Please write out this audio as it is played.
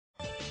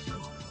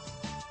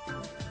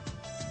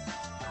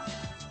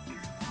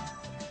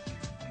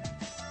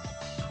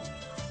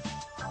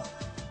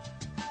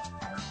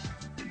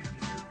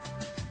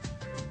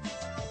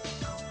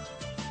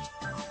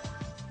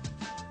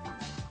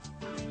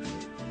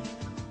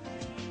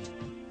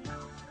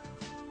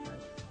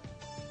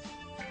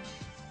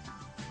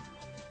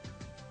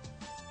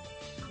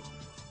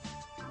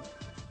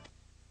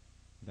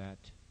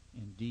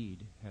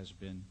indeed has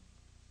been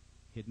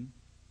hidden.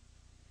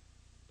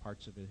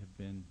 Parts of it have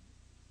been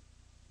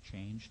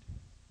changed,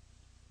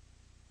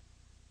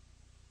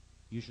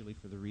 usually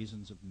for the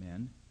reasons of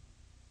men,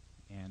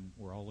 and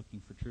we're all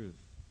looking for truth.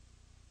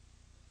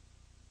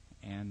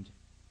 And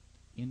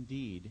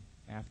indeed,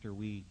 after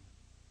we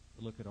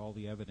look at all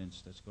the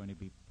evidence that's going to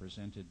be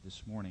presented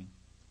this morning,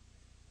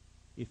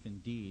 if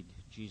indeed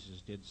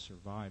Jesus did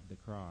survive the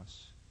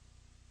cross,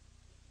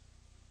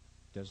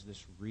 does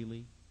this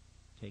really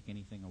take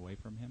anything away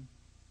from him?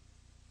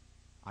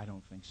 I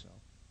don't think so.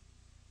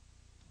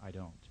 I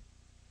don't.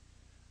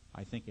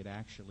 I think it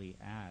actually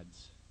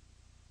adds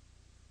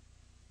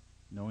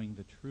knowing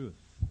the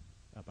truth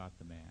about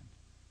the man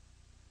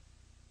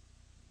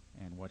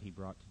and what he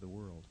brought to the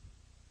world.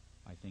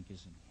 I think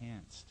is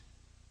enhanced.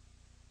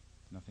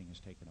 Nothing is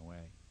taken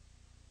away.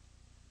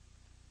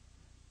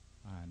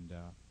 And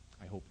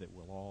I hope that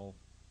we'll all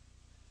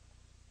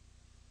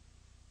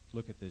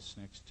look at this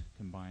next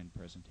combined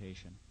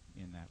presentation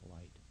in that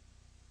light.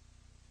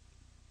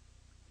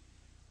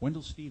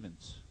 Wendelle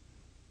Stevens.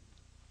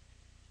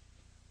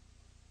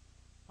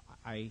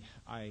 I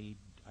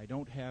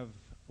don't have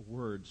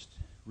words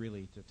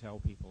really to tell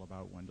people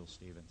about Wendelle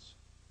Stevens.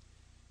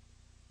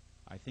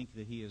 I think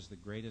that he is the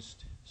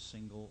greatest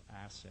single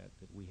asset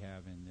that we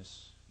have in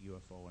this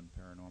UFO and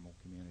paranormal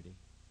community.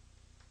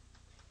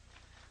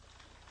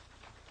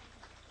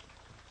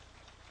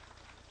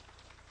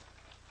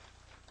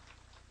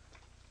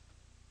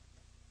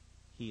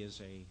 He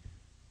is a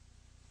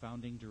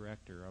founding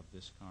director of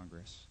this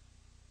Congress,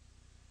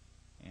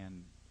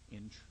 and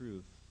in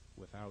truth,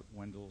 without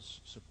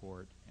Wendelle's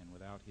support and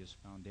without his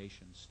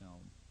foundation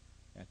stone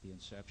at the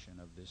inception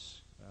of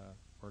this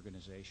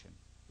organization,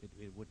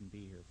 it wouldn't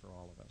be here for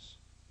all of us.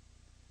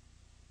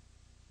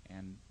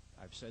 And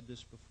I've said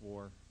this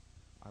before,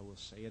 I will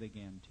say it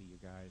again to you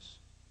guys,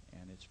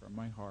 and it's from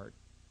my heart.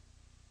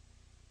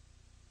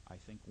 I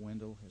think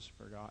Wendelle has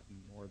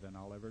forgotten more than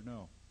I'll ever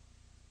know.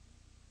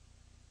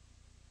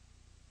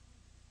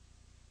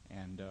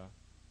 And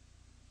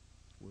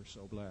we're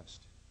so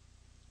blessed.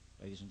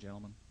 Ladies and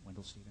gentlemen,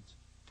 Wendelle Stevens.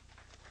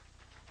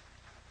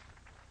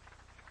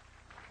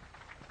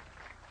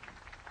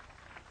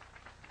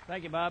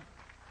 Thank you, Bob.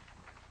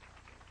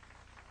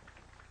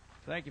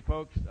 Thank you,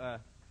 folks. It's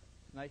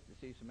nice to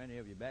see so many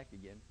of you back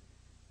again.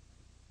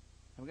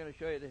 I'm going to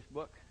show you this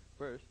book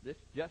first. This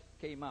just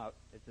came out.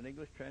 It's an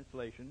English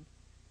translation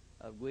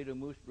of Guido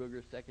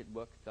Moosbrugger's second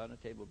book. It's on the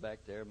table back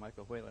there.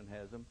 Michael Whalen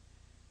has them.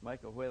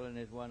 Michael Whalen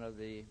is one of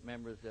the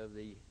members of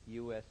the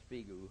U.S.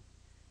 FIGU,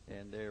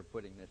 and they're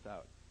putting this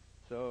out.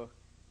 So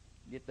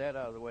get that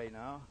out of the way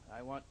now.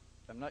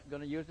 I'm not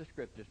going to use the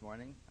script this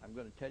morning. I'm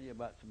going to tell you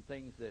about some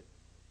things that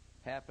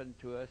happened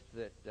to us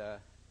that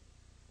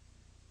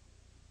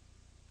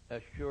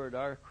assured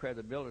our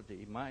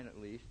credibility, mine at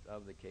least,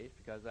 of the case,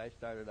 because I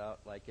started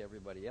out like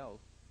everybody else.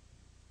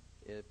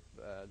 If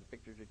the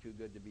pictures are too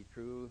good to be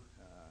true,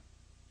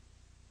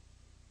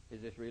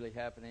 is this really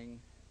happening?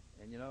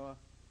 And you know,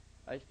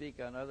 I speak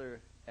on other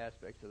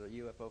aspects of the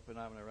UFO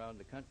phenomenon around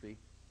the country,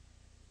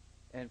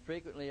 and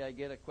frequently I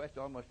get a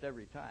question almost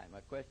every time.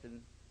 A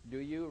question, do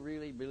you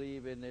really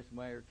believe in this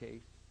Meier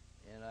case?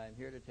 And I'm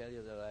here to tell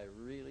you that I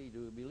really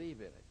do believe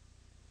in it.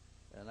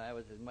 And I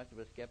was as much of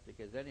a skeptic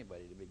as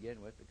anybody to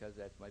begin with, because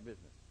that's my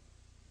business.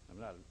 I'm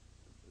not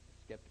a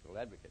skeptical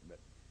advocate, but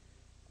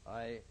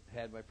I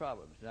had my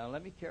problems. Now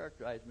let me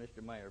characterize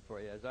Mr. Meier for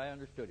you as I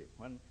understood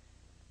him.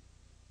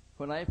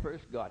 When I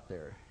first got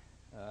there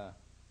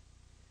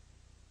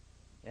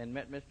and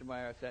met Mr.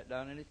 Meier, I sat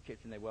down in his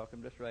kitchen. They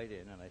welcomed us right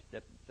in, and I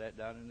sat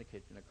down in the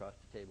kitchen across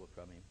the table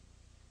from him.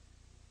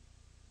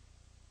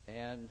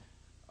 And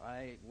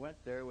I went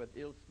there with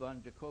Ilse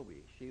von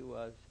Jacobi. She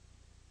was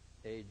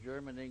a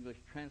German-English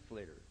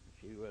translator.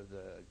 She was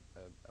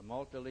a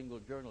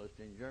multilingual journalist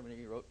in Germany.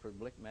 He wrote for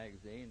Blick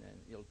magazine and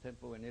Il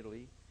Tempo in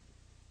Italy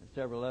and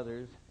several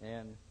others.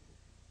 And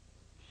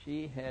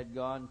she had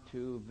gone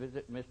to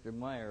visit Mr.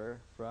 Meier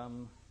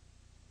from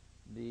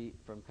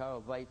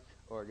Karl Weiz's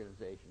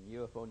organization,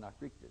 UFO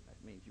Nachrichten.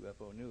 That means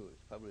UFO News,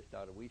 published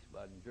out of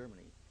Wiesbaden,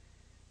 Germany.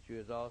 She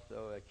was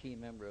also a key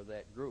member of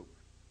that group.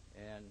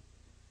 And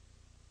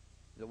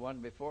the one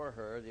before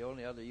her, the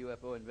only other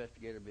UFO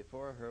investigator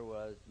before her,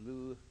 was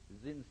Lou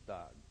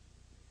Zinstad,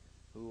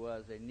 who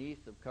was a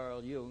niece of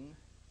Carl Jung.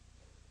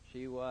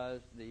 She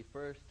was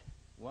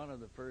one of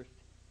the first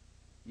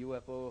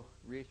UFO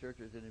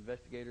researchers and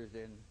investigators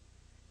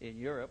in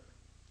Europe.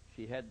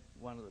 She had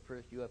one of the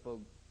first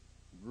UFO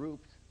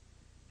groups.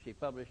 She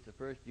published the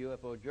first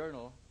UFO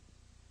journal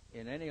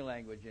in any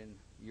language in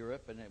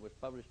Europe, and it was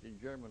published in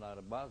German out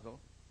of Basel.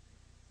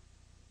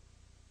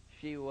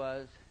 She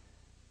was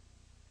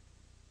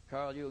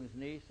Carl Jung's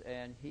niece,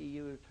 and he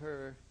used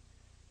her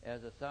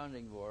as a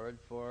sounding board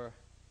for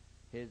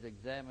his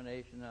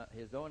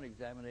own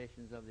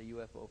examinations of the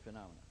UFO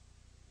phenomena.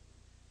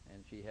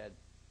 And she had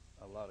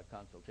a lot of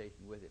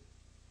consultation with him.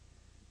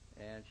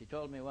 And she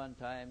told me one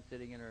time,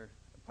 sitting in her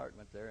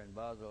apartment there in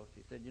Basel,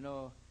 she said, you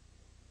know,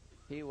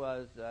 he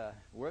was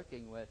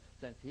working with,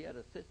 since he had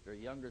a sister, a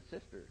younger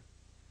sister,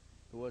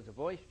 who was a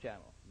voice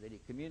channel that he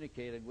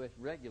communicated with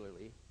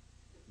regularly,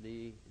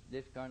 the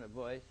discarnate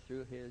voice,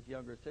 through his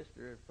younger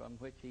sister, from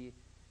which he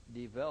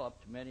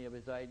developed many of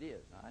his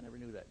ideas. Now, I never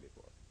knew that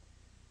before.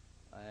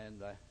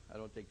 And I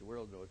don't think the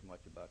world knows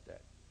much about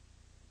that.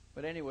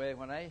 But anyway,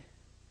 when I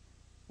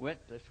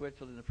went to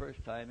Switzerland the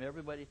first time,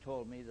 everybody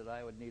told me that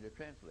I would need a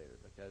translator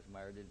because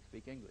Meier didn't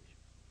speak English.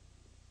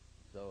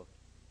 So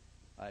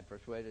I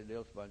persuaded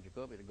Ilsbon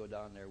Jacobi to go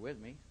down there with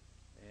me,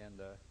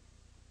 and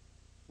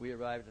we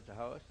arrived at the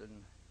house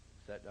and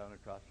sat down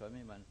across from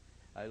him, and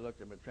I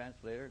looked at my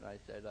translator and I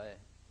said, I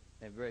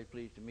am very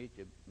pleased to meet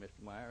you,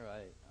 Mr. Meier.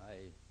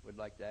 I would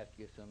like to ask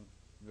you some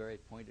very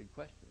pointed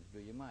questions. Do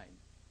you mind?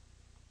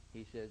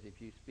 He says,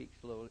 if you speak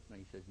slowly, no,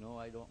 he says, no,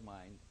 I don't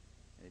mind.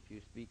 And if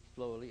you speak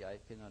slowly, I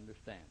can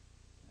understand.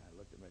 And I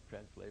looked at my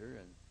translator,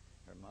 and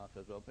her mouth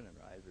was open and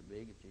her eyes were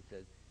big, and she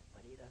said,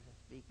 but he doesn't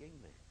speak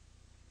English.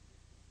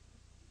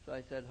 So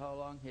I said, how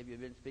long have you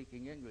been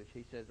speaking English?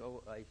 He says,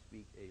 oh, I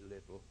speak a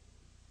little.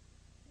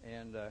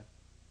 And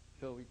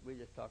so we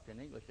just talked in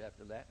English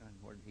after that, and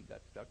when he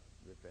got stuck,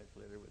 the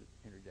translator would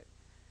interject.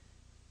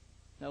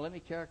 Now let me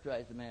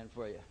characterize the man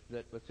for you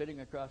that was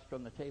sitting across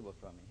from the table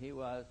from me. He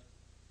was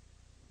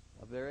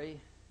a very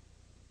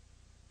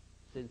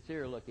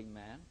sincere-looking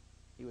man.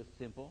 He was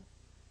simple.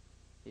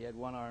 He had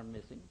one arm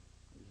missing.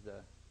 His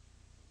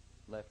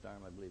left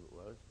arm, I believe it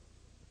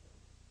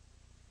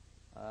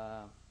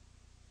was.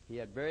 He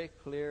had very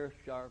clear,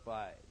 sharp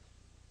eyes.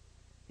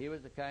 He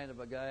was the kind of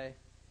a guy,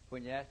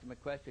 when you asked him a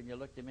question, you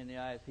looked him in the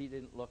eyes, he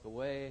didn't look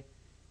away.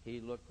 He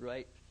looked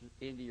right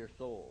into your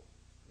soul.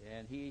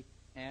 And he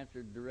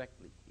answered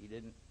directly. He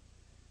didn't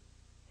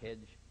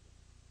hedge.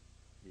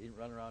 He didn't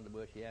run around the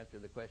bush. He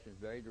answered the questions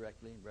very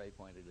directly and very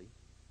pointedly.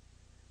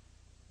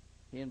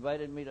 He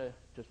invited me to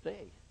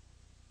stay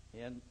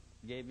and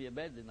gave me a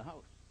bed in the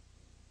house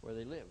where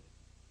they lived.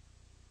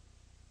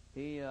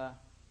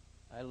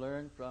 I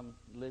learned from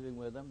living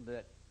with him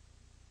that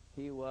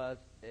he was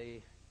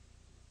a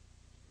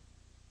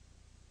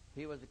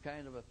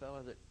kind of a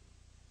fellow that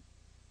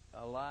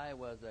a lie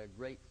was a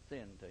great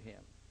sin to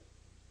him.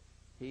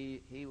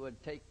 He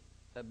would take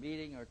a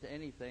beating or to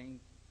anything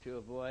to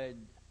avoid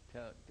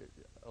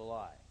a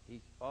lie.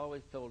 He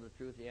always told the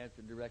truth. He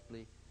answered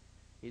directly.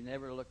 He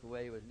never looked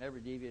away. He was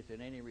never devious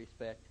in any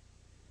respect.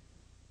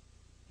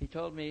 He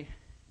told me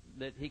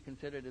that he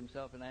considered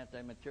himself an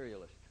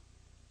anti-materialist.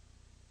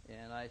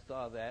 And I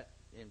saw that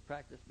in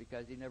practice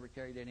because he never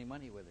carried any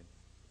money with him.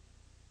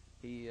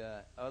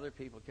 Other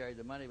people carried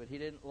the money, but he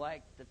didn't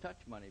like to touch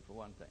money, for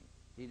one thing.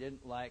 He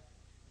didn't like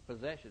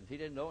possessions. He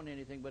didn't own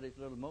anything but his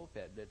little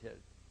moped that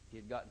he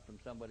had gotten from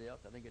somebody else.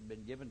 I think it had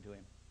been given to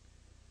him.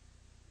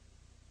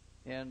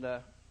 And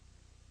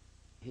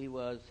he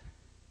was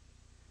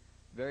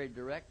very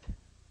direct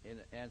in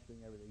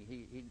answering everything.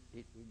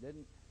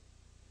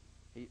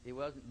 He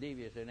wasn't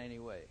devious in any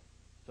way.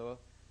 So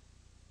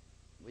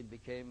we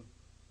became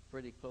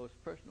pretty close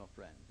personal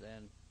friends,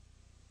 and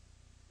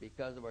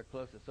because of our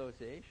close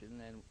association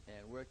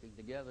and working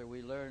together,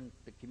 we learned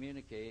to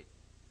communicate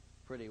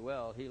pretty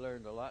well. He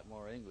learned a lot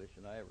more English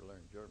than I ever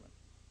learned German.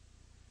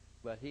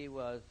 But he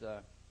was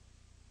a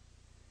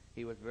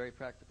very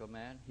practical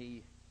man.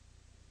 He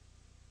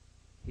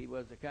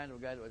was the kind of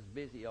guy that was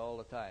busy all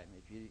the time.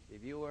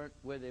 If you weren't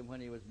with him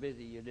when he was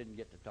busy, you didn't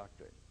get to talk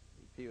to him.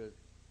 If he was,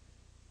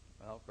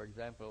 well, for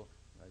example,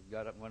 I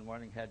got up one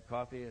morning, had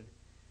coffee,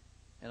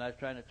 and I was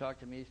trying to talk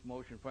to him. He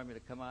motioned for me to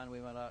come on.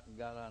 We went out and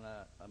got on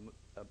a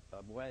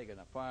wagon,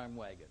 a farm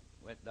wagon.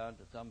 Went down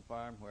to some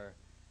farm where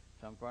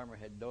some farmer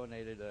had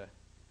donated a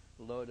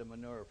load of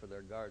manure for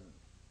their garden.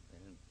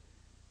 And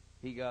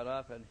he got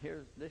off, and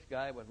here's this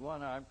guy with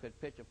one arm could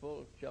pitch a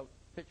full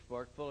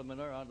pitchfork full of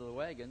manure onto the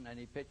wagon, and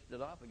he pitched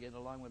it off again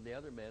along with the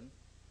other men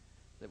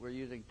that were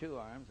using two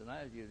arms, and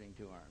I was using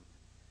two arms.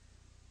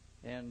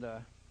 And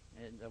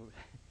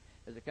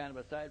as a kind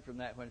of aside from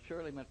that, when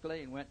Shirley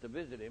MacLaine went to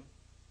visit him,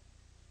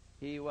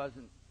 he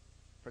wasn't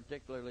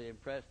particularly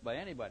impressed by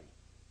anybody.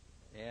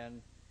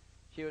 And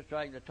she was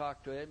trying to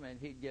talk to him, and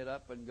he'd get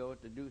up and go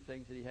to do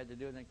things that he had to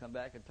do and then come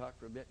back and talk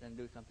for a bit and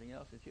then do something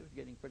else, and she was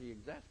getting pretty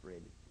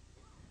exasperated.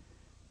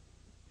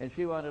 And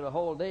she wanted a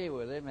whole day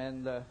with him,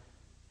 and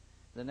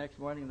the next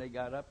morning they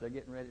got up, they're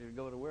getting ready to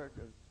go to work.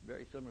 It was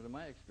very similar to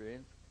my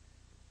experience.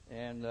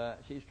 And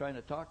she's trying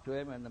to talk to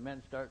him, and the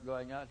men start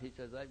going out. He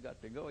says, I've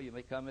got to go. You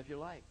may come if you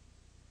like.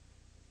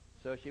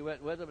 So she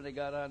went with him, and they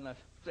got on the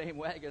same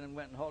wagon and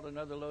went and hauled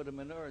another load of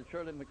manure, and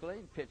Shirley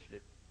MacLaine pitched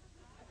it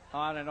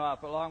on and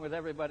off along with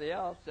everybody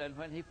else. And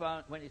when he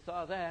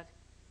saw that,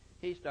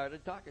 he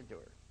started talking to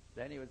her.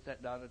 Then he would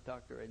sit down and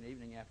talk to her in the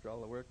evening after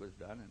all the work was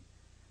done,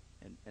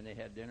 and they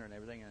had dinner and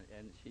everything,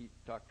 and she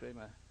talked to him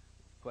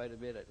quite a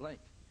bit at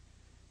length.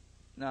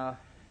 Now,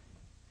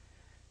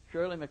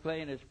 Shirley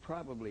MacLaine is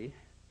probably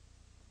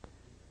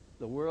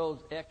the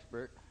world's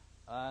expert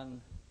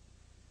on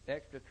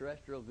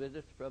extraterrestrial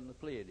visits from the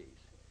Pleiades.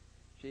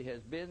 She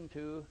has been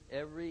to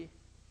every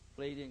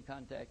Pleiadian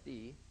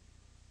contactee,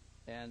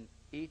 and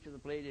each of the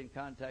Pleiadian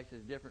contacts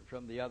is different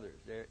from the others.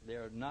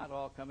 They're not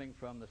all coming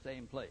from the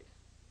same place.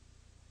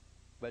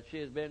 But she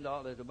has been to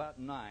all, there's about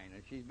 9,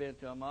 and she's been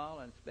to them all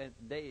and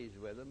spent days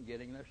with them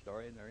getting their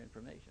story and their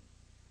information.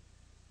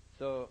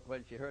 So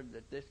when she heard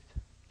that this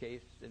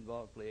case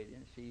involved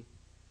Pleiadians, she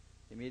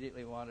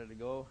immediately wanted to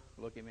go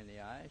look him in the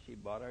eye. She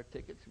bought our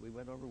tickets. We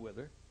went over with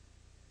her.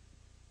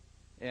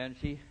 And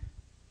she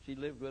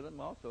lived with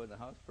him also in the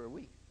house for a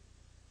week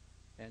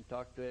and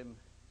talked to him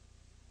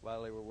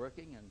while they were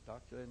working and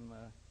talked to him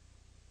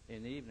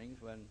in the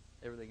evenings when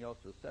everything else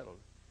was settled.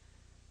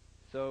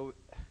 So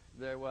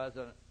there was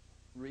a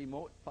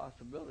remote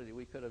possibility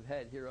we could have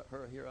had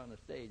her here on the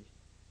stage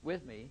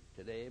with me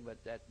today,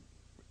 but that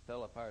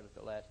fell apart at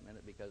the last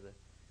minute because of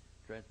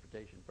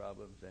transportation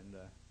problems. And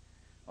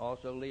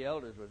also Lee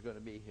Elders was going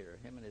to be here,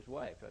 him and his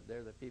wife.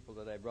 They're the people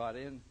that I brought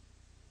in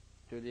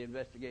to the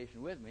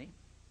investigation with me,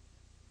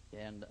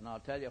 and I'll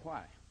tell you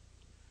why.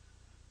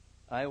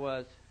 I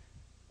was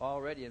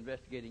already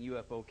investigating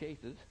UFO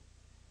cases,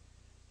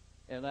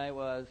 and I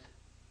was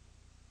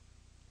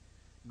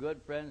good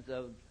friends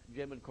of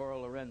Jim and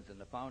Coral Lorenzen,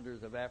 the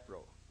founders of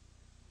AFRO.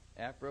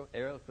 AFRO,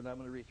 Aerial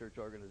Phenomena Research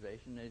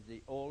Organization, is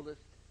the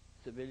oldest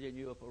civilian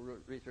UFO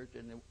research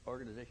in the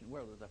organization in the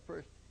world. It was the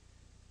first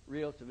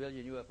real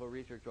civilian UFO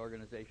research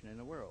organization in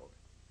the world.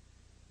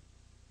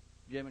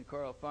 Jim and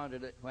Coral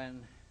founded it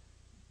when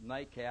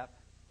NICAP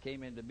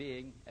came into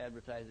being,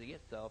 advertising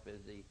itself as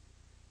the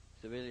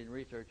civilian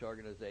research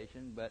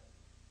organization, but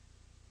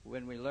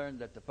when we learned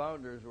that the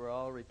founders were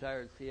all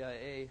retired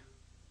CIA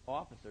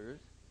officers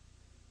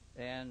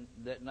and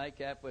that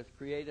NICAP was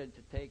created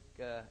to take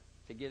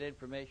to get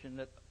information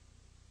that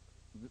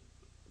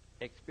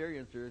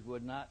experiencers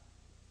would not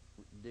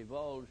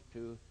divulge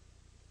to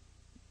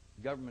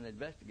government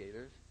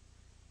investigators,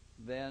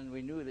 then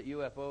we knew that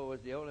UFO was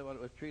the only one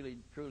that was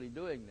truly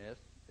doing this,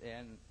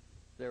 and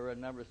there were a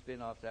number of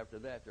spin-offs after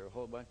that. There were a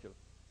whole bunch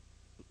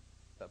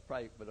of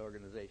private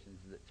organizations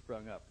that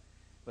sprung up.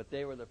 But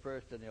they were the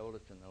first and the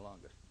oldest and the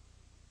longest.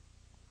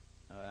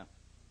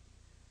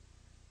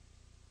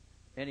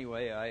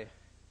 Anyway,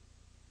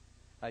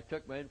 I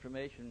took my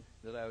information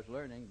that I was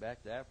learning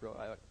back to AFRO.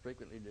 I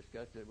frequently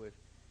discussed it with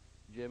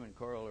Jim and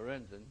Coral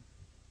Lorenzen,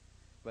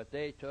 but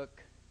they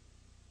took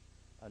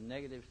a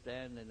negative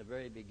stand in the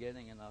very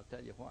beginning, and I'll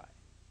tell you why.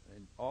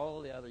 And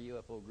all the other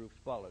UFO groups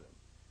followed them,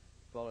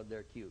 followed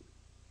their cue.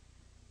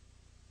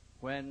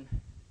 When,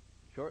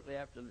 shortly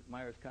after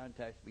Meier's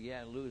contacts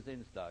began, Lou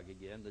Zinstag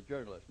again, the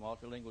journalist,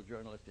 multilingual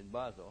journalist in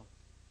Basel,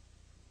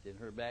 in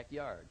her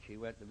backyard. She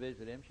went to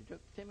visit him. She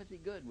took Timothy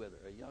Good with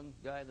her, a young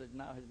guy that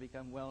now has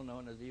become well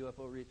known as a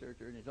UFO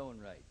researcher in his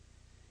own right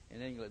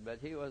in England. But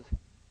he was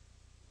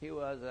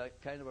a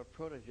kind of a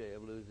protege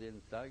of Lou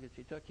Zinstag, and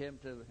she took him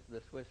to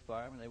the Swiss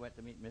farm, and they went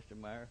to meet Mr.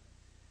 Meier.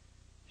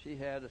 She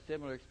had a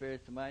similar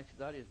experience to mine. She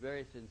thought he was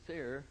very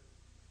sincere.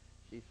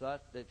 She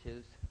thought that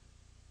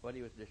what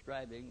he was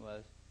describing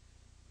was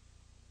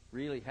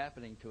really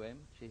happening to him.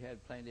 She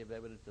had plenty of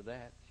evidence of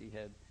that. She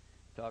had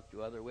talked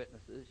to other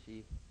witnesses.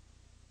 She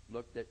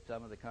looked at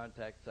some of the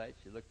contact sites.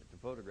 She looked at the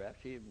photographs.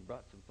 She even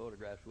brought some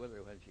photographs with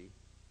her when she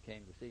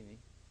came to see me.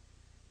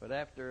 But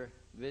after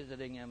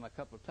visiting him a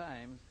couple of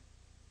times,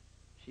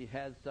 she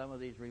had some of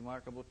these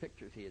remarkable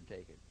pictures he had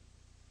taken.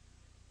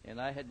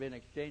 And I had been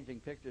exchanging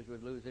pictures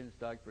with Lou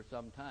Zinstag for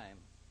some time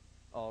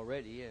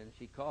already, and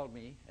she called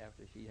me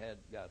after she had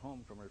got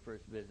home from her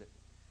first visit.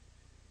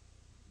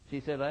 She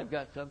said, "I've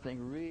got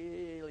something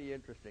really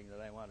interesting that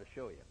I want to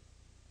show you."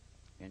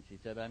 And she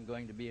said, "I'm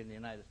going to be in the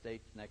United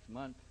States next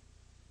month.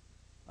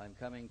 I'm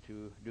coming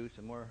to do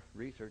some more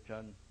research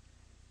on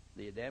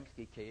the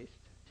Adamski case.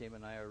 Tim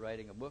and I are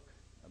writing a book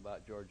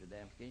about George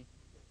Adamski,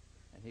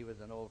 and he was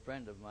an old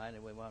friend of mine,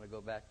 and we want to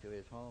go back to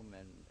his home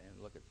and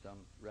look at some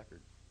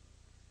records."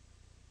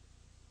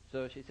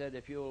 So she said,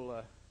 "If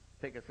you'll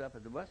pick us up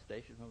at the bus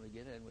station when we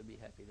get in, we'd be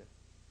happy to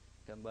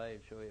come by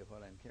and show you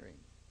what I'm carrying."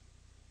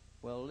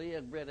 Well, Lee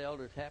and Britt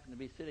Elders happened to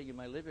be sitting in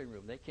my living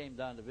room. They came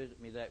down to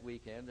visit me that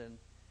weekend, and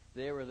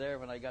they were there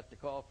when I got the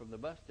call from the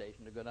bus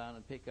station to go down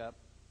and pick up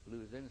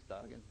Lou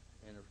Zinstag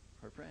and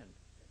her friend,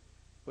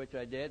 which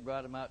I did,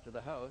 brought them out to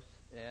the house,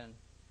 and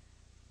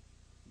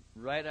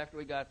right after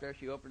we got there,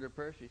 she opened her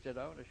purse. She said,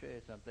 "I want to show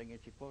you something,"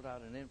 and she pulled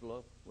out an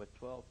envelope with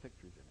 12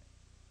 pictures in it.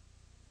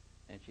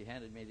 And she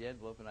handed me the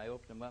envelope, and I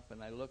opened them up,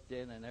 and I looked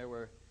in, and there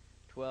were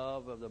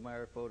 12 of the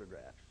Meier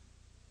photographs.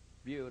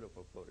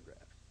 Beautiful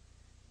photographs.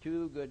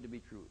 Too good to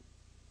be true.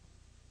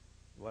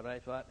 What I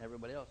thought and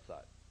everybody else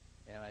thought.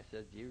 And I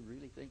said, "Do you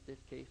really think this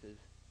case is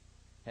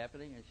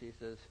happening?" And she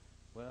says,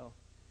 "Well,"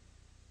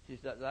 she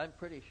said, "I'm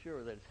pretty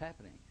sure that it's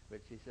happening." But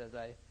she says,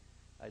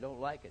 I don't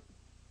like it.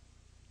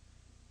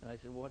 And I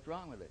said, "Well, what's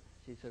wrong with it?"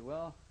 She said,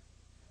 "Well,"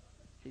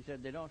 she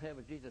said, "they don't have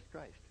a Jesus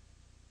Christ."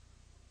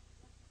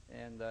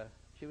 And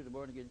she was a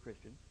born-again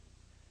Christian.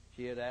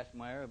 She had asked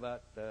Meier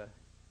about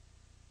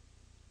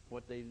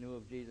what they knew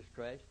of Jesus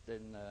Christ,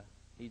 and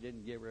he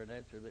didn't give her an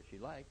answer that she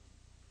liked.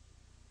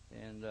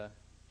 And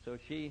so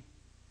she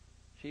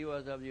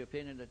was of the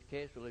opinion that the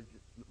case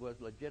was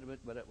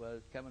legitimate, but it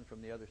was coming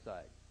from the other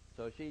side.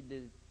 So she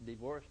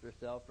divorced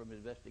herself from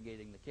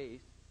investigating the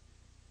case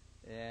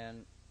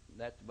and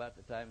that's about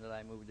the time that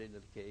I moved into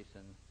the case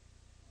and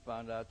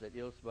found out that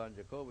Ilsvan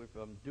Jacobi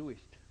from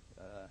Duist,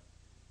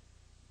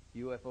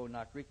 UFO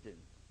Nachrichten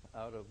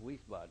out of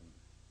Wiesbaden,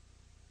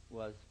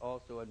 was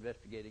also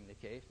investigating the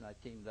case, and I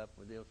teamed up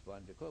with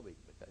Ilsvan Jacobi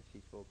because she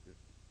spoke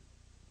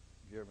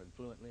German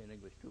fluently and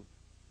English too.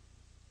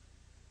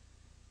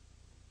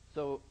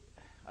 So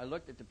I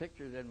looked at the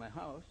pictures in my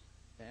house,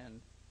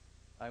 and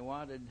I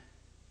wanted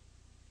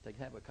to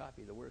have a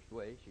copy the worst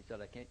way. She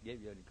said, I can't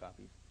give you any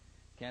copies.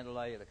 Can't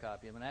allow you to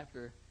copy them. And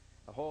after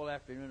a whole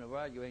afternoon of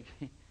arguing,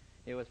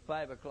 it was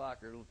 5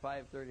 o'clock or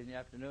 5:30 in the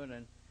afternoon,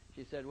 and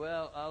she said,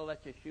 well, I'll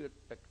let you shoot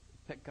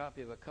a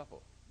copy of a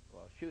couple.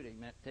 Well, shooting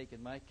meant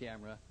taking my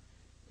camera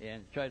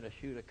and trying to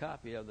shoot a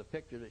copy of the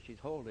picture that she's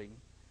holding.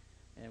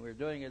 And we're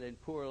doing it in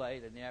poor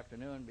light in the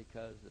afternoon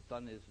because the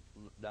sun is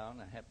down.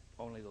 I have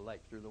only the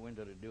light through the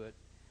window to do it.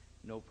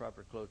 No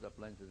proper close-up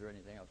lenses or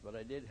anything else. But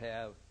I did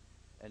have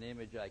an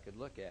image I could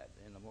look at.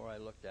 And the more I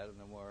looked at it,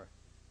 the more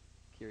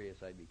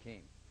curious I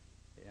became.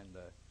 And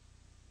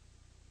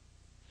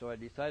so I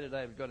decided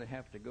I was going to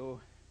have to go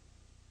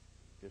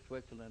to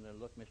Switzerland and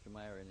look Mr.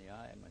 Meier in the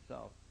eye and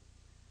myself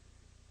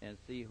and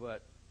see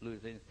what Lou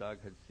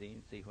Zinstag had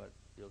seen, see what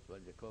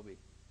Ilsvan Jacobi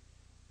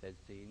had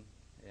seen.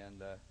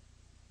 And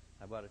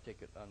I bought a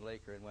ticket on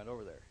Laker and went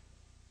over there.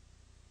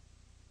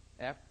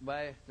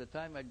 By the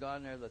time I'd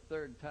gone there the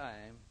third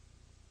time,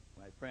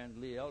 my friend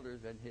Lee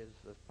Elders and his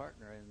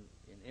partner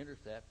in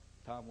Intercept,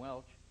 Tom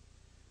Welch,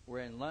 were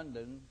in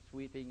London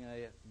sweeping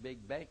a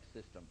big bank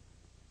system.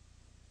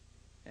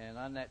 And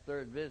on that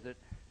third visit,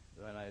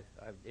 when I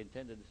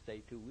intended to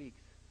stay 2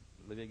 weeks,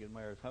 living in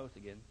Meier's house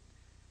again,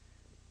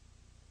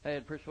 I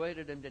had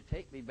persuaded him to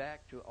take me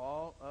back to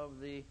all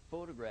of the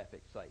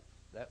photographic sites.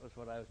 That was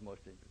what I was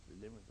most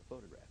interested in, was the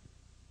photographs.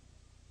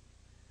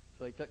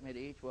 So he took me to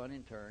each one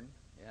in turn,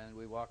 and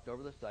we walked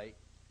over the site.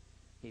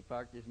 He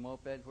parked his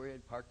moped where he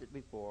had parked it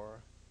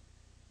before.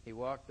 He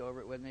walked over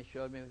it when they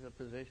showed me the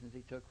positions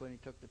he took when he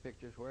took the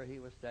pictures, where he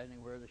was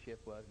standing, where the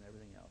ship was, and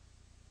everything else.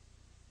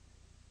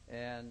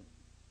 And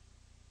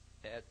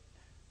at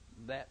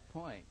that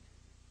point,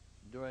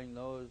 during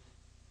those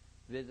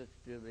visits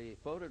to the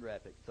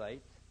photographic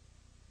sites,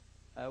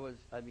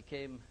 I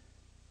became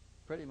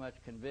pretty much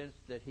convinced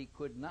that he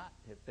could not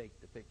have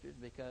faked the pictures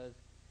because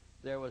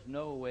there was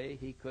no way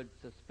he could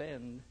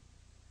suspend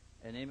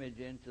an image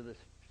into the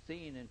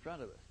scene in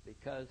front of us,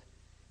 because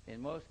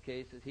in most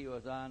cases he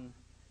was on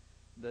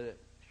the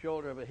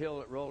shoulder of a hill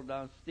that rolled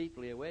down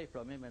steeply away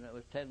from him, and it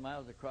was 10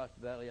 miles across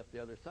the valley up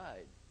the other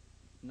side.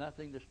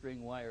 Nothing to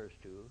string wires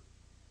to,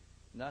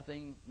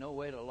 no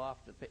way to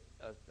loft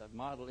a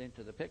model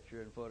into the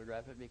picture and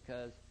photograph it,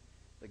 because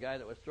the guy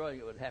that was throwing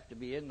it would have to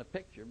be in the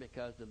picture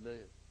because of the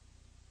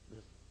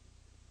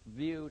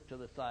view to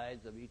the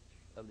sides of each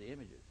of the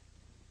images.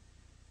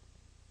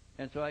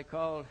 And so I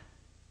called,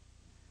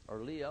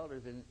 or Lee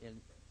Elders in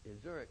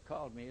Zurich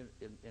called me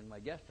in my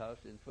guest house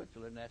in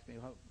Switzerland and asked me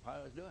how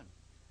I was doing.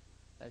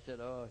 I said,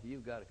 oh,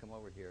 you've got to come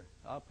over here.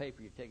 I'll pay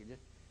for your ticket.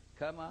 Just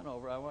come on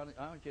over. I want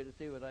you to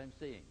see what I'm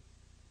seeing.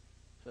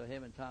 So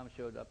him and Tom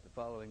showed up the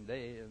following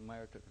day, and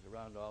Meier took us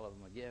around to all of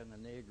them again,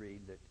 and they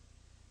agreed that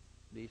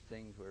these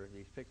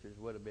pictures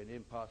would have been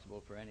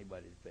impossible for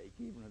anybody to fake,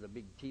 even with a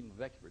big team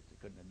of experts that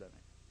couldn't have done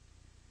it.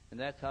 And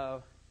that's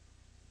how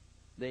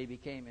they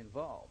became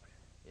involved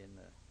in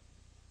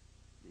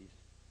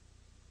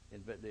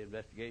the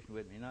investigation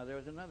with me. Now, there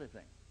was another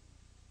thing.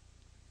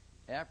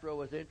 Afro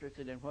was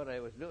interested in what I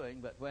was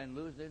doing, but when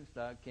Lou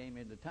Zinstag came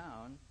into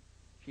town,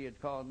 she had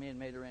called me and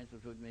made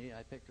arrangements with me.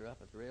 I picked her up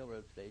at the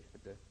railroad station,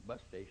 at the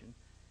bus station,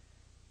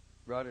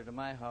 brought her to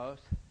my house.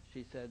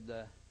 She said,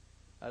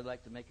 I'd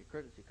like to make a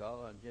courtesy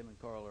call on Jim and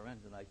Coral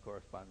Lorenz, and I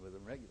correspond with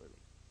them regularly.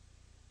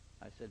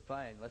 I said,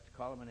 fine, let's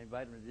call them and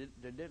invite them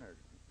to dinner.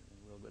 And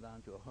we'll go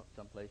down to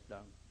someplace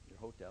down at your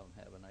hotel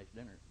and have a nice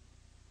dinner.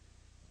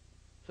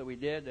 So we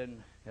did,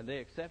 and they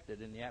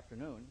accepted in the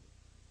afternoon.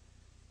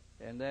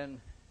 And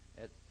then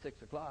at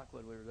 6 o'clock,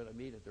 when we were going to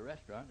meet at the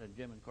restaurant, and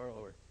Jim and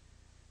Coral were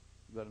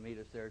going to meet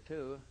us there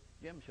too,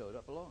 Jim showed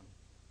up alone.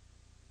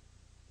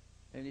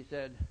 And he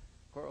said,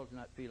 Coral's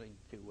not feeling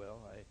too well.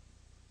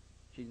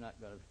 She's not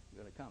going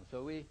to come.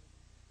 So we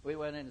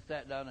went in and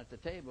sat down at the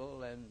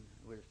table, and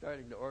we were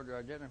starting to order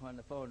our dinner when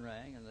the phone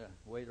rang, and the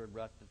waiter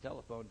brought the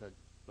telephone to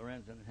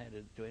Lorenz and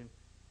handed it to him.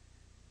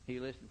 He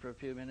listened for a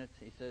few minutes.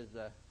 He says,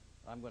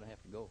 I'm going to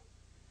have to go.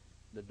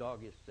 The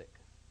dog is sick.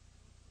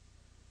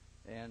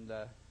 And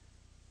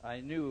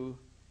I knew,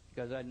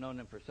 because I'd known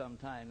him for some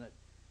time, that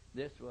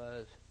this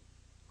was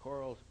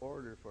Coral's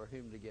order for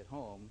him to get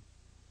home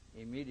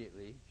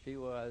immediately. She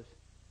was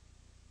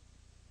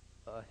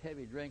a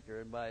heavy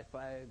drinker, and by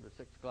 5 or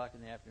 6 o'clock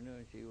in the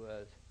afternoon, she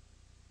was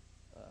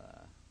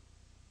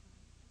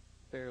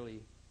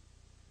fairly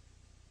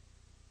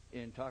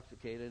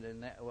intoxicated,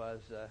 and that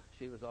was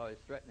she was always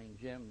threatening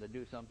Jim to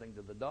do something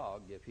to the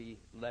dog if he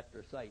left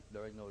her sight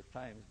during those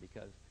times,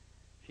 because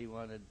she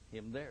wanted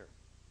him there.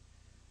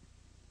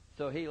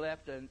 So he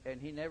left, and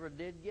he never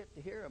did get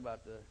to hear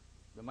about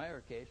the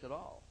Meier case at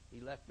all. He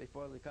left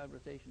before the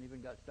conversation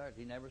even got started.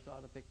 He never saw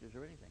the pictures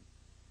or anything.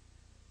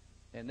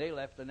 And they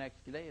left the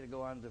next day to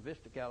go on to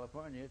Vista,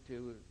 California,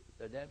 to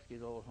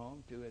Adamski's old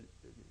home to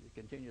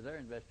continue their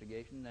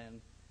investigation.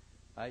 And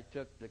I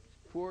took the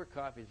 4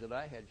 copies that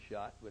I had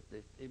shot with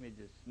the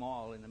images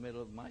small in the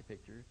middle of my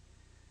picture,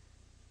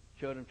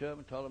 showed them to them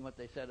and told them what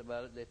they said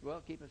about it. They said,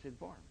 well, keep us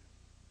informed.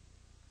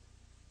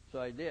 So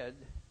I did,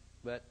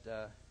 but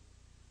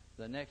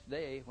the next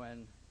day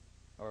when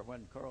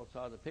Coral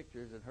saw the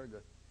pictures and heard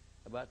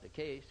about the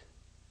case,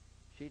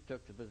 she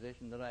took the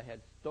position that I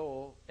had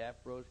stole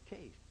APRO's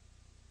case.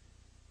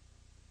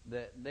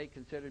 That they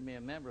considered me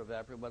a member of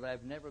APRO, but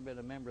I've never been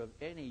a member of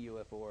any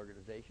UFO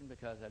organization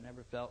because I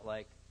never felt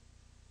like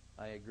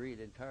I agreed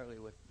entirely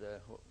with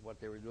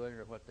what they were doing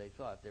or what they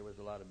thought. There was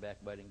a lot of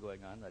backbiting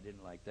going on. I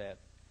didn't like that.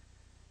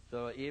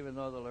 So even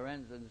though the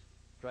Lorenzens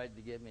tried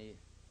to give me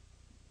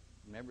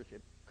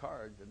membership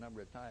cards a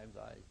number of times,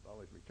 I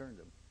always returned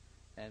them,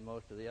 and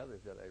most of the others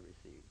that I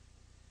received.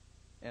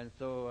 And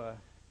so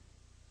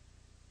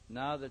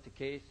now that the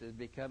case is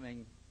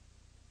becoming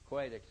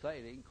quite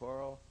exciting,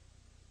 Coral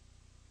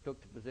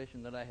took the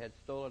position that I had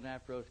stolen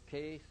APRO's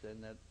case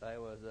and that I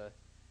was a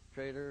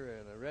traitor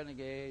and a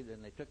renegade,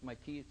 and they took my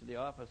keys to the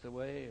office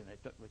away, and they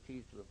took my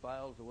keys to the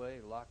files away,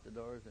 locked the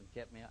doors, and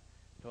kept me out,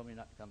 told me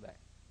not to come back.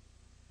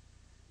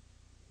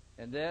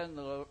 And then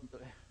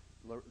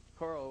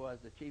Coral was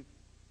the chief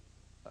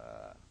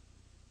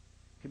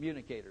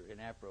communicator in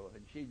APRO,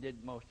 and she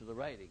did most of the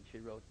writing. She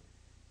wrote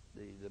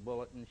the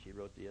bulletin, she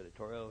wrote the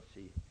editorials,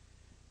 she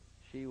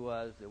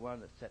was the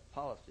one that set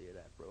policy at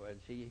APRO, and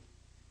she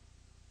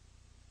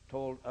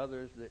told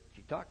others that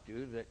she talked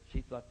to that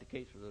she thought the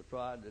case was a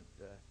fraud, that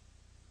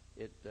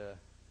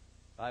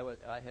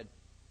I had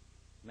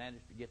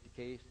managed to get the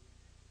case,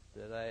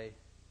 that I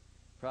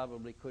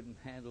probably couldn't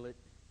handle it,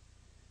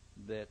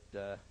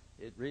 that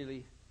it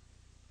really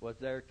was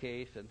their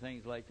case and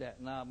things like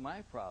that. Now,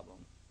 my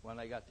problem, when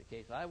I got the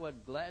case, I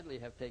would gladly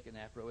have taken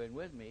APRO in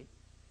with me,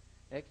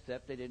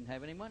 except they didn't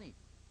have any money.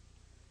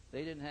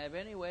 They didn't have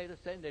any way to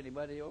send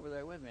anybody over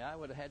there with me. I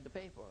would have had to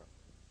pay for them.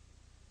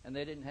 And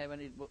they didn't have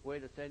any way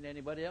to send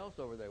anybody else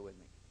over there with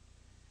me.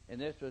 And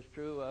this was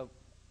true of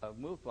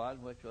MUFON,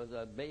 which was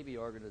a baby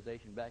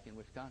organization back in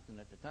Wisconsin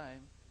at the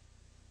time.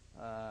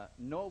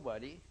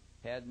 Nobody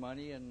had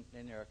money in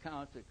their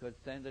accounts that could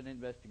send an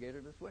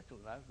investigator to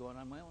Switzerland. I was going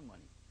on my own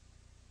money.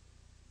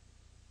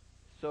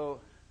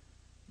 So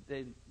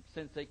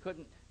since they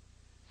couldn't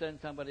send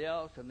somebody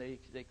else and they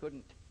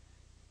couldn't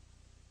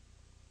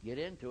get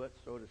into it,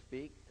 so to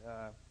speak,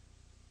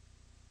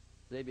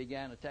 they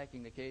began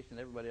attacking the case, and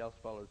everybody else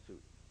followed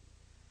suit.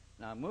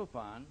 Now,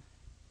 MUFON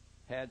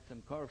had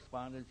some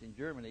correspondence in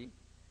Germany,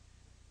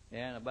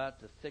 and about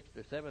the 6th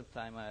or 7th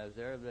time I was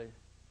there,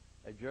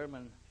 a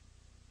German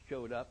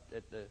showed up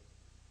at the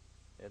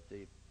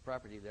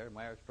property there,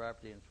 Meier's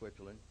property in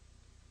Switzerland,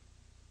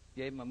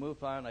 gave him a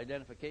MUFON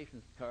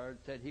identification card,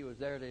 said he was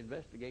there to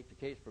investigate the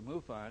case for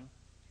MUFON,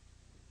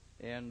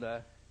 and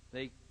the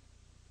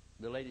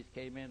ladies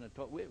came in and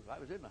told, I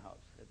was in the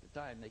house at the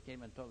time, they came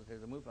in and told us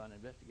there's a MUFON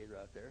investigator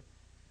out there.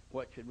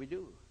 What should we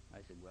do? I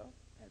said, well,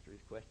 answer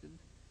his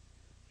questions,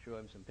 show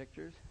him some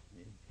pictures,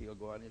 he'll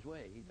go on his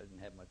way. He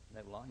doesn't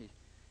have long. He's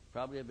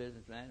probably a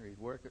businessman, or he's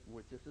working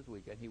just this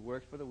weekend. He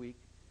works for the week.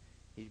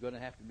 He's going to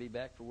have to be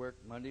back for work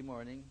Monday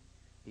morning.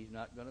 He's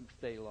not going to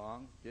stay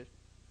long. Just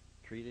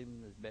treat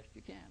him as best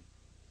you can.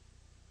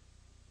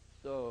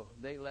 So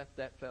they left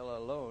that fellow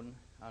alone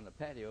on the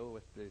patio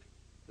with the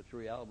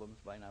 3 albums.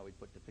 By now we'd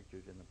put the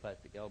pictures in the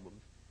plastic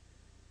albums.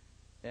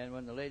 And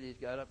when the ladies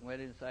got up and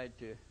went inside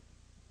to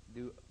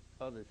do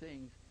other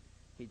things,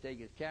 he'd take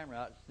his camera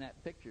out and snap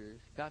pictures,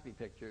 copy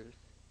pictures,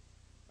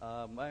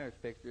 Meier's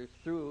pictures,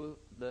 through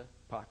the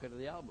pocket of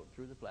the album,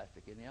 through the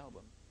plastic in the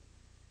album.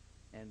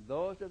 And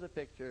those are the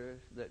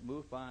pictures that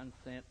MUFON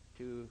sent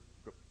to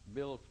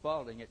Bill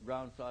Spaulding at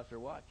Ground Saucer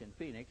Watch in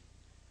Phoenix,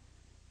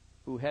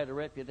 who had a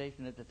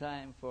reputation at the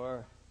time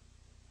for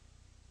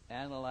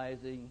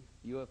analyzing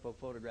UFO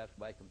photographs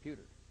by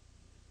computer.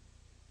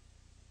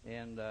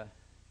 And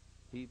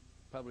he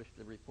published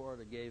a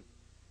report, or gave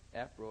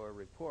APRO a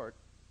report,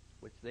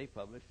 which they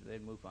published, and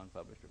then MUFON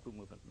published, or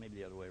MUFON, maybe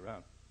the other way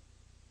around,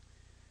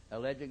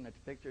 alleging that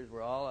the pictures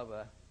were all of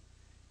a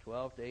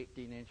 12 to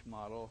 18-inch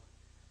model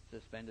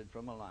suspended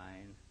from a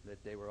line,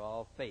 that they were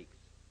all fakes.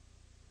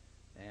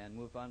 And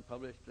MUFON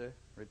published a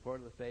report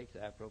of the fakes,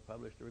 APRO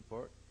published a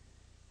report.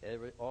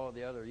 All of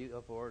the other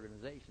UFO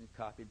organizations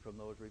copied from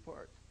those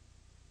reports.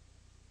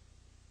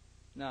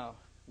 Now,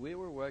 we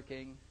were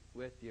working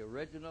with the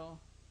original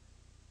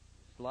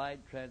slide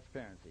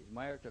transparencies.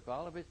 Meier took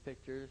all of his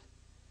pictures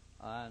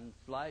on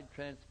slide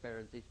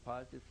transparencies,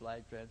 positive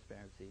slide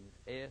transparencies,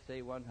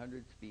 ASA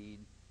 100 speed,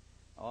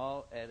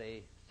 all at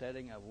a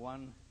setting of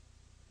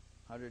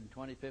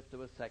 125th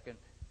of a second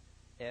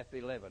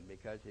f11,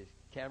 because his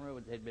camera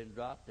had been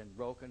dropped and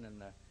broken,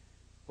 and the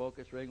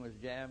focus ring was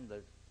jammed,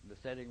 the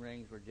setting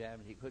rings were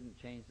jammed. He couldn't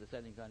change the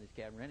settings on his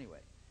camera anyway.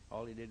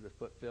 All he did was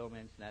put film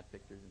in, snap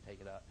pictures, and take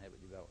it out and have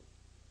it developed.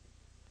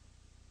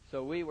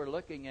 So we were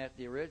looking at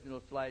the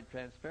original slide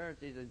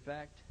transparencies. In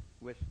fact,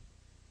 with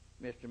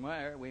Mr.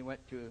 Meier, we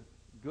went to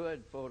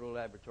good photo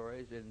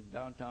laboratories in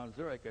downtown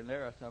Zurich, and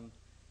there are some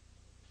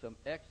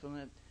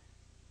excellent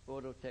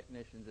photo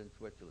technicians in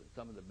Switzerland,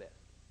 some of the best.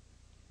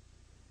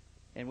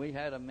 And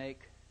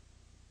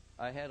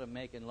I had to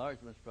make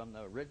enlargements from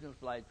the original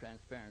slide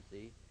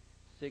transparency,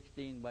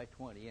 16 by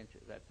 20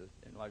 inches. That's an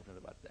enlargement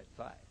about that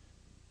size.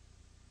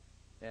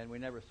 And we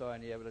never saw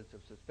any evidence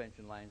of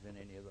suspension lines in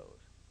any of those.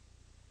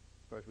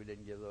 Of course, we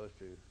didn't give those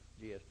to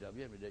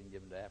GSW, and we didn't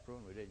give them to APRO,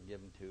 and we didn't give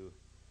them to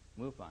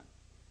MUFON.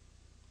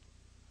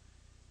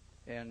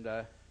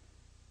 And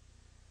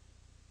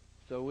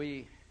so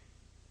we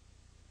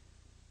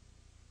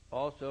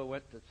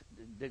also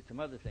did some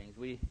other things.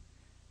 We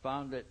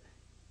found that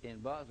in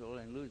Basel,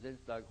 in Lou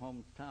Zinstag's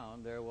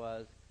hometown, there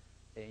was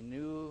a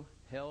new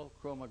Hell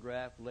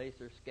chromograph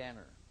laser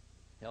scanner.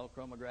 Hell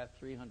chromograph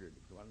 300,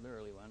 it's one of the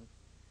early ones.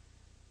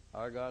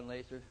 Argon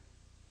laser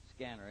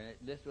scanner.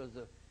 And this was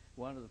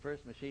one of the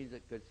first machines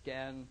that could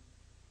scan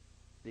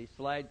the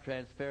slide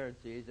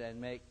transparencies and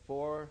make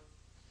 4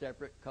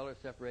 separate color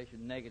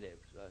separation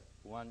negatives.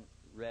 One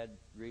red,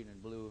 green,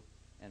 and blue,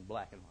 and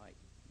black and white.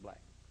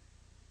 Black.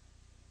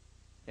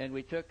 And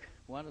we took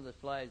one of the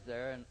slides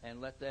there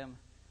and let them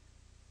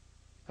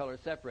color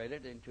separate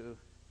it into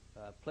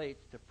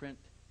plates to print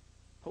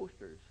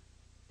posters,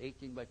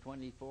 18 by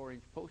 24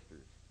 inch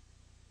posters.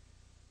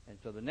 And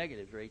so the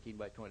negatives are 18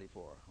 by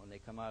 24 when they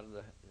come out of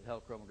the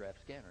Hell chromograph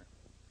scanner.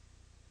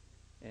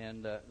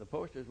 And the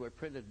posters were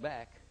printed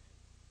back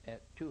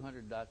at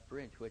 200 dots per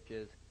inch, which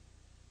is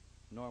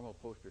normal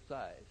poster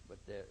size, but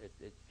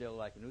it's still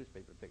like a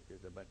newspaper picture.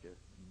 There's a bunch of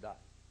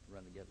dots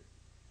run together.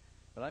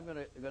 But I'm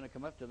going to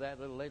come up to that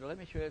a little later. Let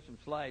me show you some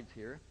slides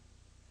here.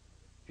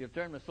 If you'll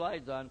turn the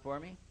slides on for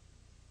me.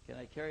 Can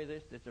I carry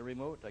this? It's a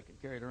remote. I can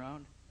carry it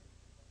around.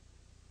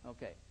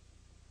 Okay.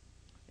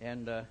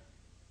 And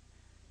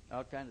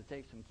I'll kind of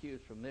take some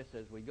cues from this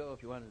as we go.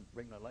 If you want to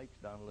bring the lights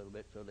down a little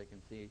bit so they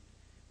can see.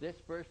 This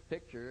first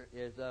picture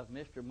is of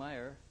Mr.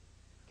 Meier.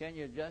 Can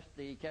you adjust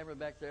the camera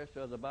back there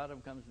so the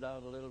bottom comes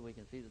down a little? We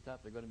can see the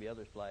top. There are going to be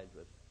other slides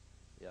with.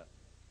 Yeah.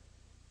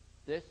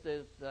 This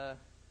is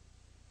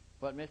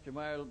what Mr.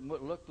 Meier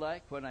looked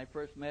like when I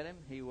first met him.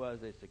 He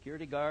was a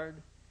security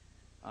guard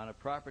on a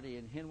property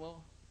in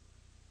Hinwil.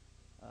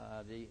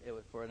 It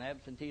was for an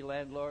absentee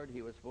landlord.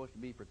 He was supposed to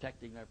be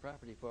protecting their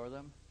property for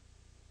them.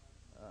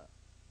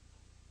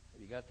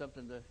 Have you got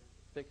something to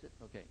fix it?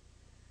 Okay.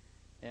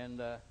 And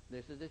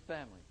this is his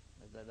family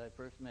that I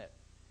first met.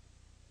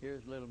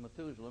 Here's little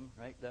Methuselah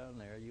right down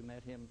there. You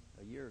met him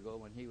a year ago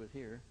when he was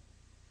here.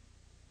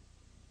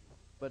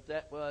 But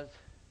that was,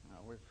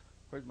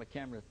 where's my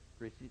camera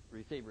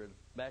receiver?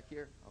 Back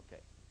here?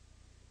 Okay.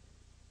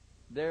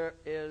 There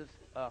is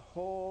a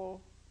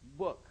whole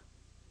book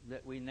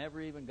that we never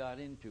even got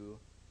into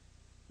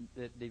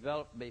that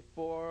developed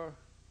before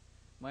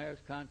Meier's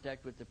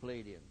contact with the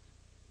Pleiadians.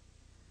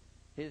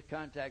 His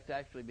contacts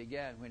actually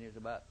began when he was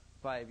about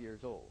 5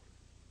 years old,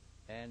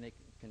 and they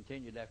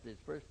continued after his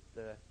first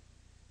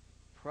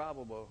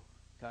probable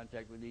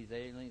contact with these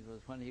aliens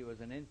was when he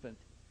was an infant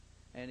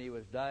and he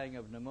was dying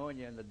of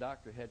pneumonia, and the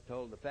doctor had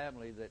told the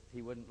family that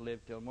he wouldn't live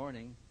till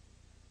morning,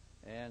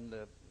 and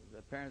the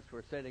parents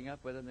were sitting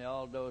up with him. They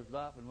all dozed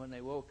off, and when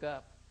they woke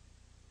up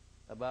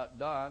about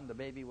dawn, the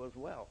baby was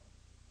well,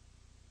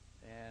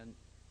 and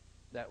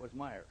that was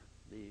Meier.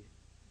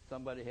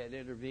 Somebody had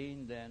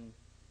intervened, and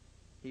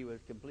he was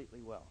completely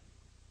well.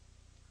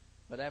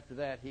 But after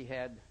that, he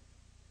had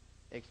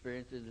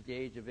experiences. At the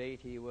age of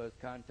 8, he was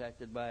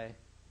contacted by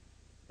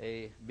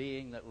a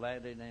being that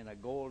landed in a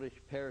goldish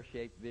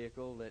pear-shaped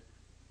vehicle that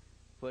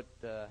put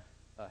a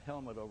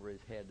helmet over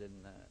his head,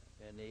 and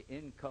they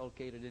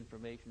inculcated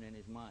information in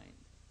his mind.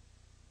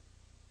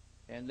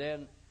 And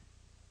then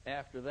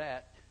after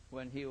that,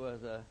 when he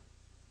was a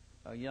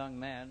young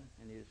man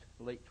in his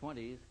late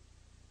 20s,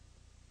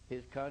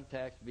 his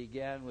contacts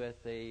began with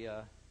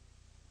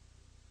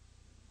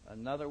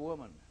another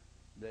woman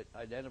that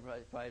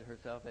identified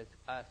herself as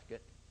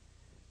Asket.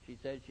 She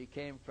said she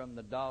came from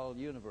the doll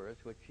universe,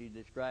 which she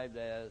described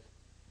as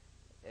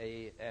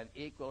an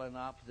equal and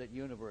opposite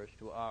universe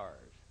to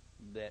ours.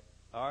 That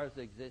ours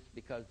exists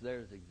because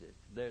theirs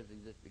exists. Theirs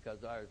exists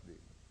because ours do.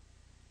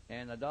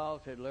 And the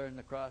dolls had learned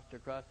to cross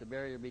the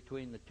barrier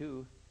between the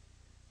two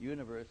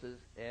universes,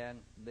 and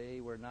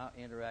they were now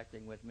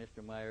interacting with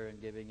Mr. Meier and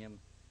giving him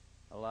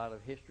a lot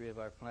of history of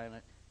our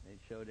planet. They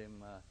showed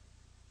him,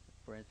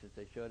 for instance,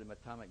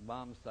 atomic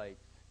bomb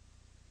sites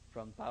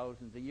from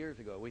thousands of years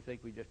ago. We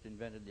think we just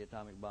invented the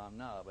atomic bomb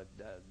now, but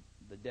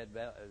the Dead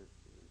Valley,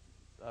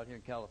 out here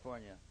in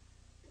California,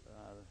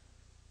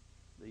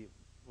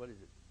 what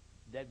is it?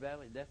 Death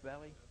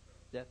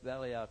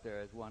Valley out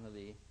there is one of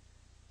the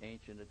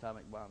ancient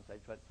atomic bomb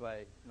sites. That's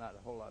why not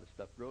a whole lot of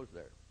stuff grows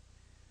there.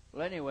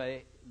 Well,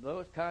 anyway,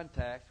 those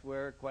contacts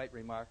were quite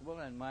remarkable,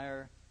 and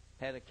Meier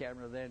had a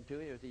camera then, too.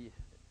 He was an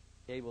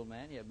able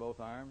man. He had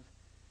both arms.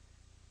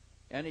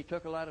 And he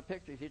took a lot of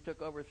pictures. He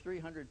took over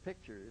 300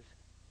 pictures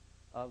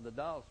of the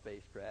doll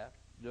spacecraft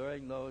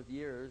during those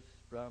years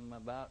from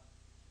about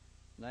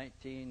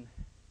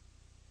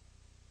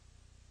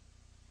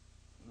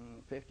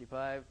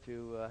 1955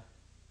 to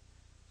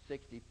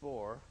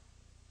 1964.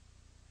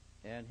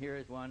 And here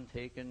is one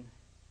taken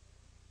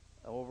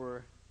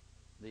over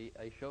the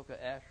Ashoka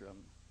Ashram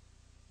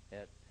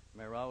at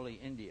Mehrauli,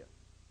 India.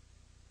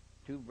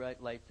 Two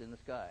bright lights in the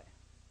sky.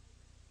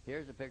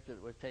 Here's a picture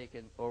that was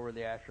taken over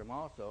the ashram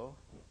also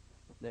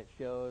that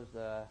shows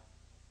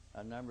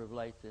a number of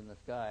lights in the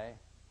sky.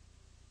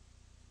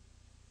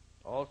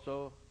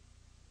 Also,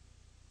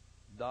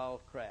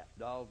 doll craft,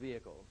 doll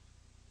vehicles,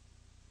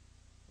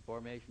 the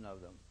formation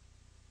of them.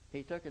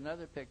 He took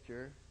another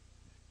picture.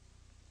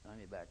 Let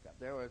me back up.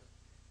 There was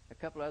a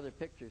couple other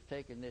pictures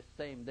taken this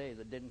same day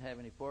that didn't have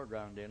any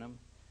foreground in them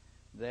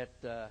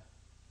that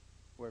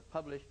were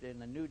published in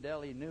the New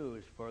Delhi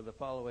News for the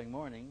following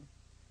morning.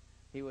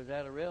 He was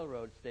at a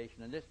railroad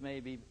station, and this may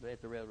be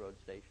at the railroad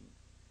station.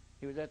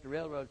 He was at the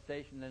railroad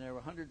station, and there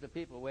were hundreds of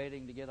people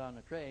waiting to get on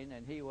the train,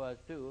 and he was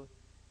too,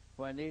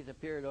 when these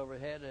appeared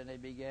overhead, and they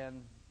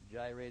began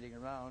gyrating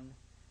around,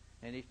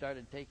 and he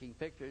started taking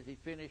pictures. He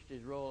finished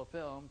his roll of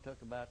film,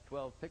 took about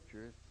 12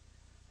 pictures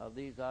of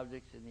these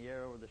objects in the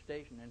air over the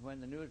station, and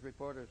when the news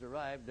reporters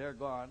arrived, they're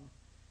gone.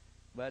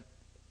 But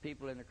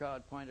people in the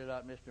crowd pointed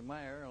out Mr.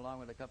 Meier, along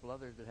with a couple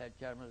others that had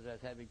cameras, as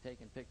having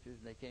taken pictures,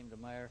 and they came to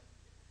Meier.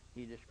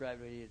 He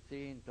described what he had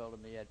seen, told them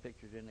he had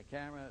pictures in the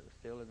camera, it was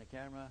still in the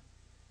camera.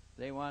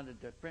 They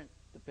wanted to print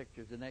the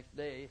pictures the next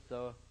day,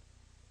 so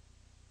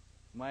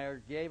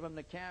Meier gave them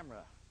the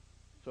camera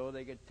so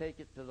they could take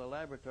it to the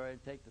laboratory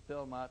and take the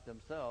film out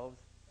themselves,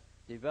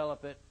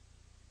 develop it,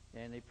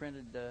 and they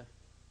printed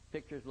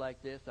pictures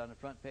like this on the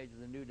front page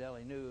of the New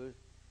Delhi News,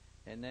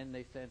 and then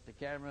they sent the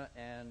camera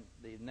and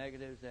the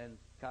negatives and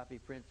copy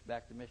prints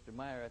back to Mr.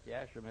 Meier at the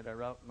ashram at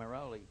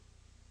Mehrauli.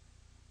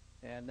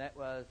 And that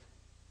was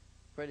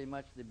pretty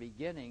much the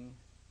beginning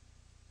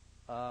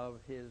of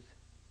his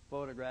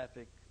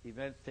photographic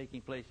events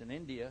taking place in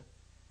India,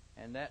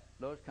 and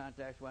those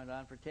contacts went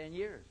on for 10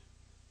 years.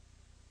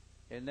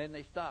 And then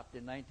they stopped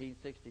in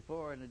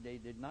 1964, and they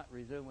did not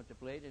resume with the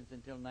Palladians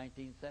until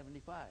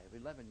 1975,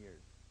 11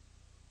 years.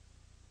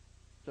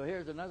 So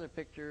here's another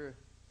picture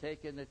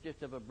taken that's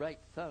just of a bright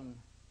sun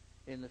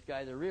in the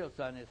sky. The real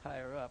sun is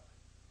higher up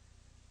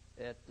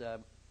at the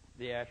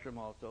ashram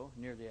also,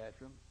 near the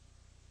ashram.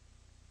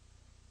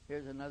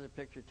 Here's another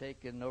picture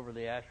taken over the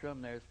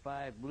ashram. There's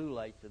 5 blue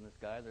lights in the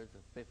sky. There's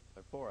a fifth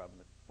or 4 of them.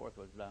 The fourth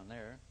one's down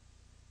there.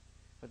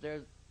 But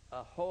there's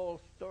a whole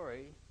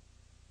story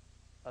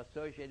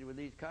associated with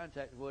these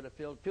contacts would have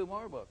filled 2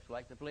 more books,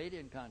 like the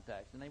Palladian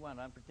contacts, and they went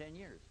on for 10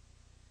 years.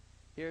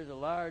 Here's a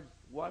large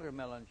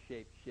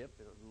watermelon-shaped ship,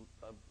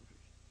 a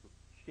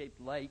shaped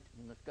light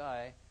in the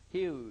sky,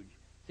 huge.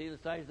 See the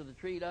size of the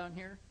tree down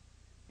here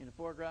in the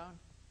foreground?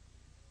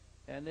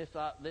 And this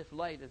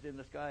light is in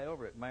the sky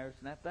over it. Meier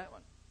snapped that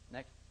one.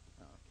 Next.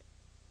 Okay.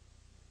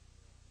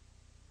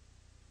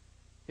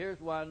 Here's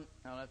one.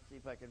 Now let's see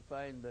if I can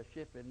find the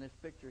ship in this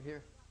picture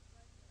here.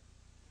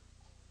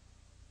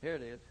 Here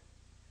it is.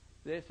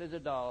 This is a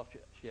doll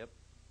ship.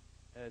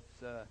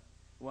 It's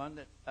one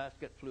that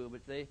Ascot flew,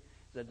 but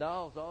the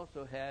dolls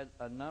also had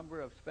a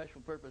number of special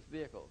purpose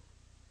vehicles,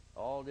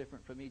 all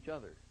different from each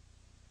other.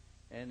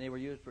 And they were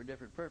used for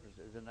different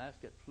purposes. And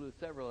Ascot flew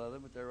several of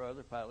them, but there were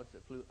other pilots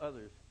that flew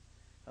others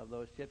of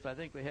those ships. I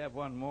think we have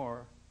one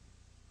more.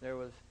 There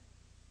was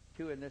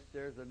 2 in this.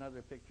 There's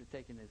another picture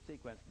taken in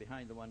sequence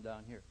behind the one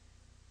down here.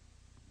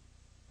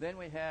 Then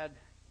we had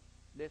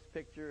this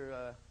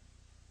picture,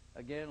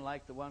 again,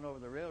 like the one over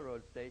the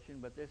railroad station,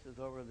 but this is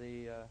over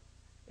the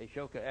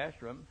Ashoka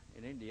Ashram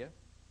in India.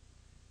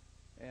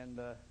 And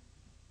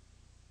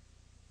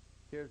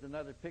here's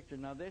another picture.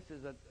 Now, this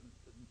is a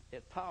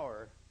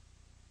tower,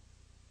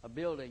 a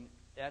building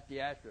at the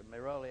ashram,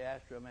 Mehrauli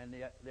ashram, and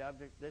the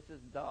object, this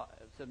is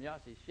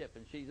Sannyasi's ship,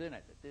 and she's in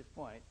it at this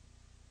point.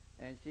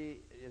 And she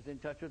is in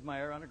touch with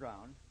Meier on the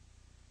ground,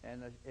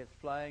 and it's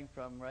flying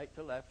from right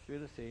to left through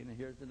the scene. And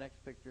here's the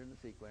next picture in the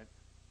sequence.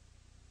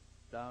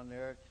 Down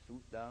there, it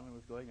swooped down and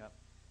was going up.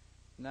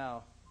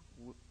 Now,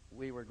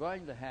 we were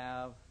going to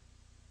have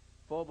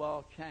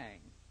Phobal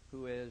Chang,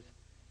 who is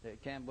the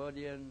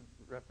Cambodian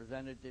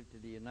representative to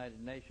the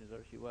United Nations,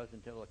 or she was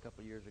until a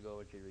couple of years ago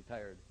when she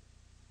retired,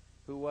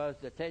 who was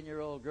the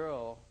 10-year-old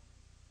girl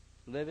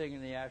living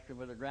in the ashram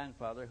with her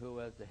grandfather, who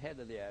was the head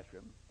of the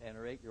ashram, and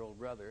her 8-year-old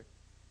brother.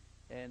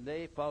 And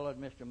they followed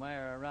Mr.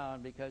 Meier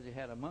around because he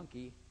had a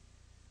monkey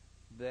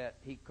that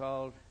he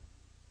called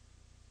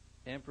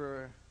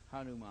Emperor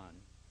Hanuman.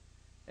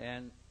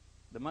 And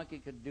the monkey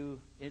could do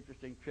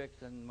interesting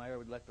tricks, and Meier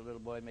would let the little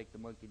boy make the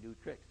monkey do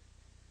tricks.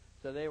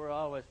 So they were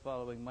always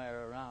following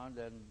Meier around,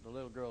 and the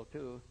little girl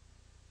too.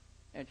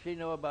 And she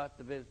knew about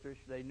the visitors.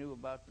 They knew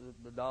about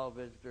the doll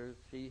visitors.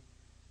 She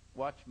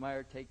watched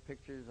Meier take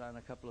pictures on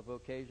a couple of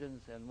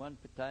occasions, and one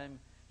time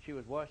she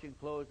was washing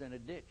clothes in a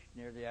ditch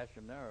near the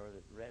ashram there, or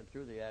that ran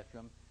through the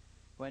ashram,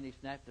 when he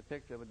snapped a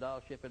picture of a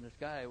doll ship in the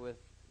sky with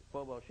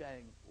Phobal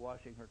Chang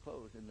washing her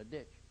clothes in the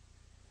ditch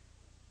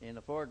in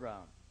the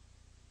foreground.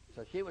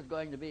 So she was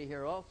going to be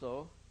here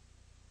also,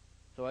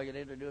 so I could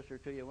introduce her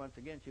to you once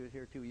again. She was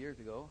here 2 years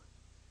ago,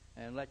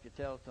 and let you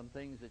tell some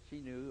things that she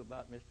knew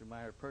about Mr.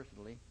 Meier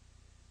personally.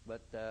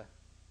 But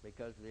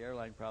because of the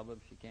airline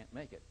problems, she can't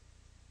make it.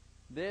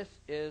 This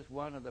is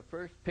one of the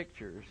first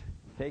pictures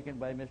taken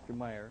by Mr.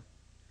 Meier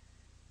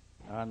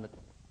on the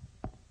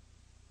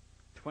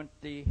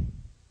 25th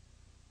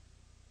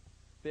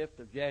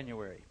of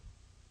January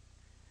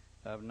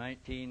of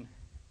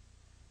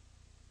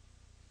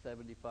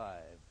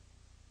 1975.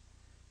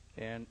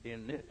 And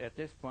at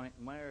this point,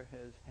 Meier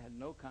has had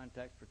no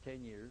contact for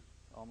 10 years,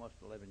 almost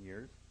 11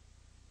 years.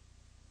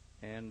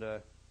 And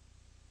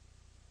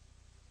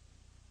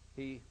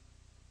he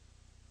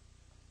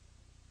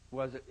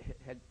was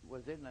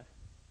in the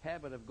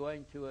habit of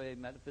going to a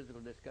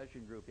metaphysical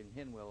discussion group in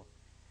Hinwil,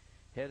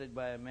 headed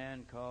by a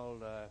man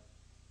called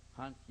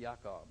Hans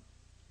Jakob.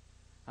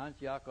 Hans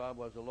Jakob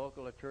was a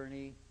local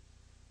attorney.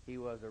 He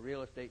was a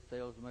real estate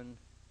salesman.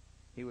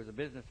 He was a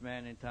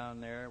businessman in town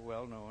there,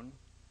 well known.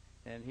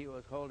 And he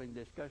was holding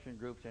discussion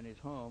groups in his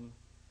home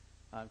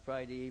on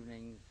Friday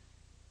evenings,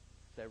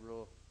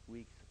 several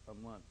weeks a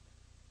month.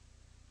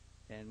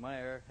 And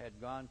Meier had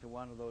gone to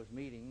one of those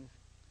meetings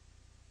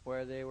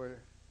where they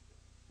were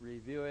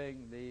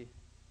reviewing the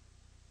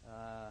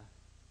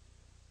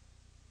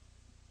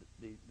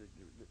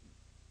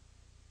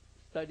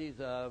studies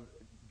of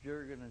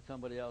Jurgen and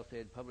somebody else. They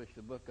had published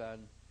a book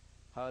on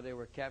how they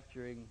were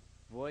capturing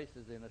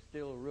voices in a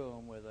still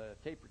room with a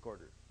tape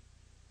recorder.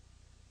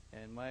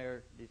 And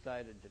Meier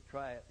decided to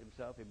try it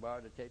himself. He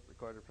borrowed a tape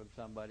recorder from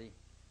somebody,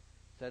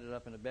 set it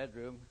up in a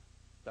bedroom,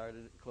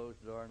 started it,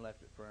 closed the door, and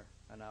left it for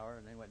an hour,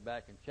 and then went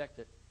back and checked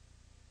it.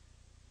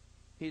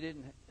 He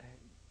didn't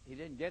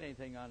get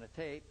anything on the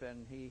tape,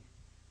 and he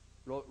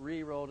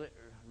rewound it,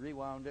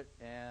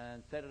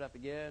 and set it up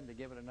again to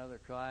give it another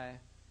try.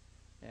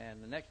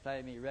 And the next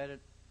time he read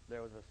it,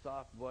 there was a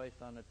soft voice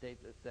on the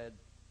tape that said,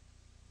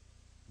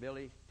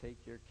 "Billy, take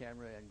your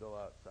camera and go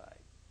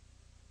outside."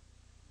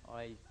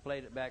 He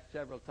played it back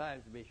several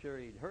times to be sure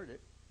he'd heard it.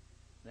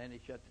 Then he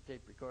shut the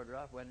tape recorder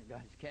off, went and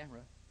got his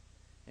camera,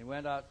 and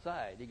went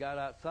outside. He got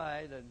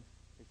outside, and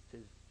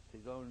it's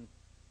his own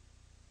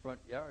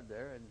front yard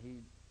there, and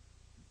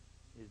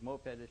his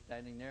moped is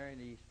standing there, and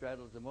he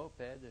straddles the moped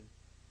and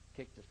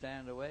kicked the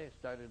stand away,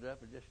 started it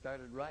up, and just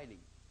started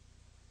riding.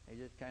 He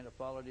just kind of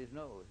followed his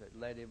nose. It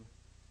led him.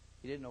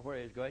 He didn't know where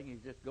he was going. He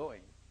was just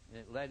going, and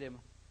it led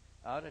him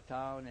out of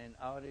town and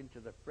out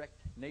into the Frecht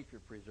Nature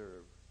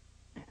Preserve,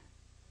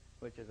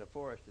 which is a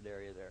forested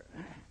area there.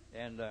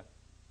 And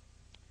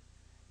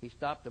he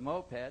stopped the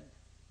moped,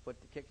 put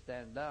the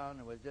kickstand down,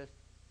 and was just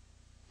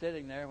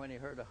sitting there when he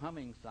heard a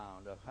humming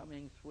sound, a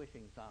humming,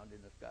 swishing sound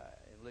in the sky.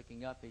 And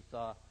looking up, he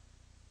saw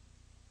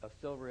a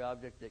silvery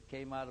object that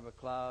came out of a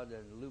cloud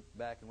and looped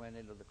back and went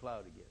into the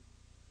cloud again.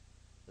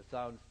 The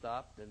sound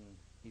stopped, and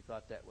he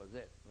thought that was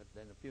it. But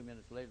then a few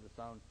minutes later, the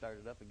sound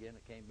started up again.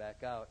 It came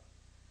back out.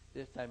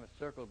 This time it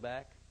circled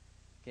back,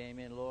 came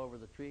in low over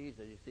the trees,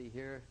 as you see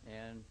here,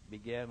 and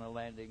began a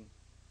landing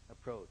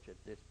approach at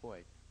this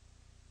point.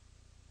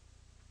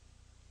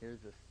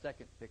 Here's the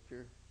second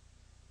picture.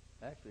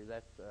 Actually,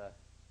 that's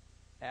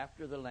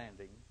after the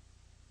landing,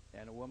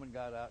 and a woman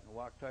got out and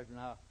walked towards him.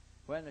 Now,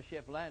 when the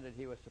ship landed,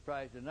 he was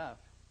surprised enough,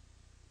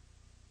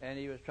 and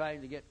he was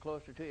trying to get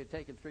closer to it. He had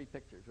taken 3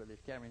 pictures with his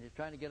camera, and he was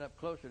trying to get up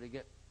closer to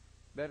get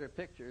better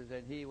pictures,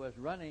 and he was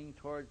running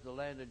towards the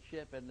landed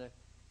ship, and the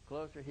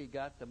closer he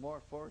got, the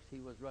more force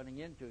he was running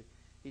into.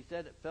 He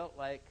said it felt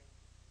like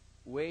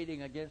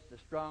wading against a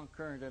strong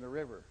current in a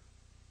river.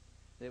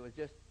 It was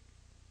just,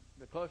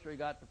 the closer he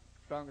got, the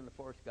stronger the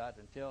force got,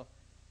 until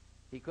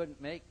he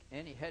couldn't make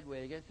any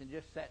headway against it and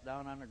just sat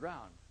down on the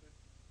ground.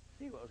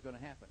 See what was going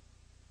to happen.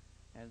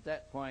 And at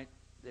that point,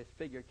 this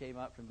figure came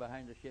out from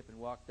behind the ship and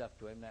walked up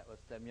to him. That was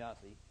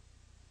Semyasi.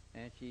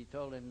 And she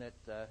told him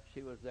that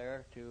she was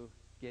there to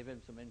give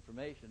him some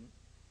information.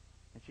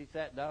 And she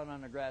sat down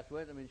on the grass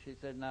with him, and she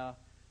said, "Now,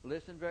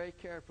 listen very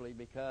carefully,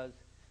 because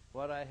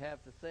what I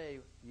have to say,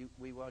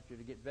 we want you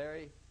to get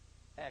very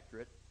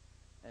accurate,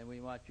 and we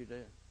want you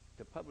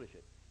to publish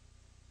it."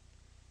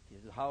 He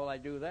said, "How will I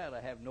do that?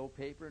 I have no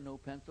paper, no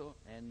pencil,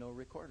 and no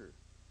recorder."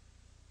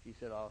 She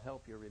said, "I'll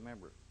help you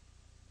remember."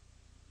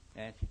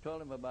 And she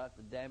told him about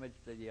the damage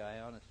to the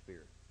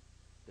ionosphere,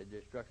 the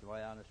destruction of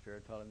the ionosphere,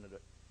 and told him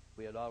that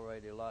we had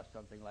already lost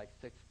something like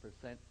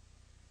 6%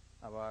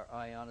 of our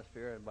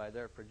ionosphere, and by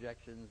their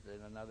projections,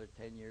 in another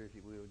 10 years,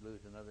 we would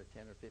lose another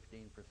 10 or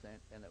 15%,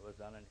 and it was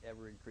on an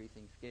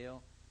ever-increasing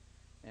scale,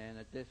 and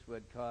that this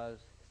would cause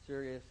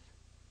serious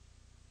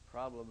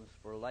problems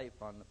for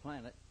life on the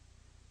planet,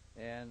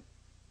 and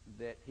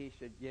that he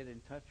should get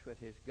in touch with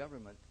his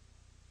government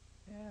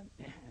and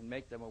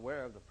make them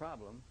aware of the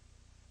problem.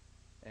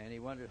 And he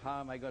wondered, how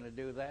am I going to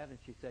do that? And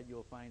she said,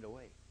 "You'll find a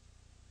way."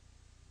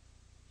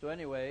 So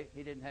anyway,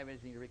 he didn't have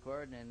anything to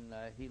record, and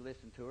he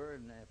listened to her,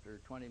 and after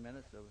 20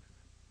 minutes of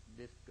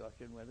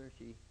discussion with her,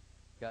 she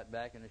got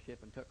back in the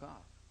ship and took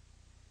off.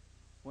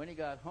 When he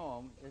got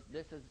home,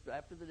 this is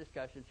after the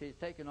discussion. She's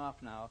taken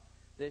off now.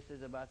 This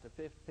is about the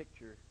 5th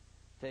picture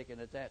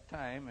taken at that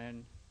time,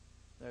 and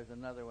there's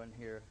another one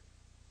here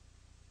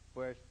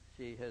where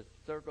she has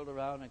circled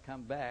around and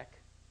come back.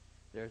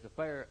 There's a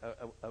fire,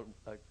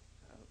 a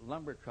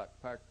lumber truck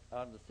parked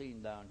on the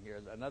scene down here.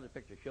 Another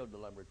picture showed the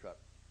lumber truck.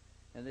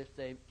 And this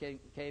thing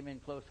came in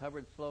close,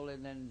 hovered slowly,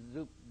 and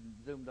then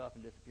zoomed off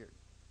and disappeared.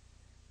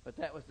 But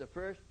that was the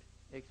first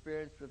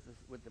experience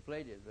with the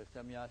Pleiadians, with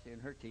Samyasi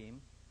and her team.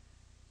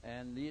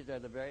 And these are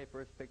the very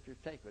first pictures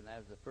taken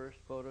as the first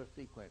photo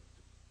sequence.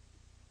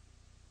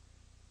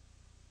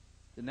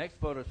 The next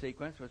photo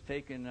sequence was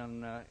taken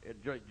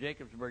at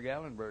Jacobsburg,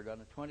 Allenberg on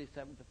the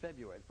 27th of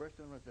February. The first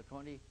one was the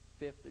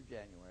 25th of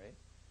January.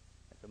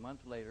 That's a month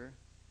later.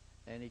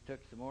 And he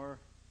took some more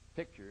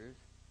pictures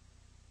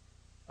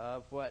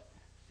of what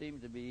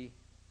seemed to be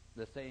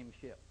the same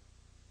ship.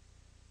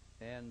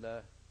 And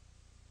there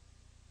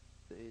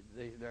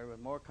were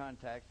more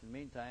contacts. In the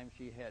meantime,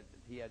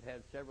 he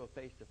had several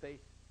face-to-face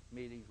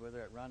meetings with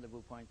her at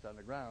rendezvous points on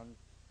the ground,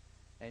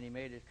 and he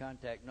made his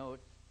contact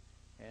notes,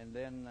 and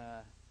then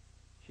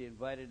she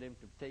invited him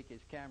to take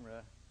his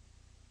camera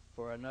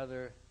for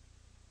another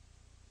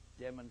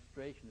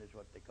demonstration, is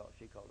what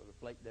she called it, a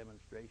flight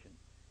demonstration.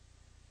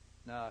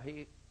 Now,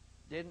 he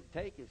didn't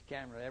take his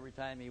camera every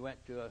time he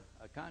went to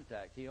a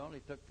contact. He only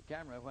took the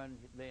camera when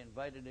they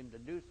invited him to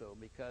do so,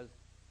 because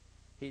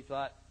he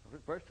thought,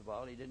 first of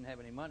all, he didn't have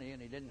any money,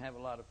 and he didn't have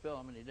a lot of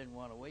film, and he didn't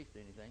want to waste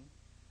anything.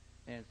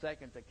 And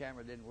second, the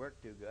camera didn't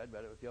work too good,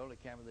 but it was the only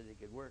camera that he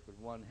could work with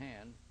one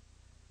hand.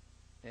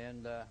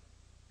 And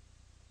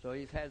so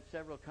he's had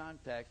several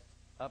contacts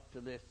up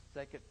to this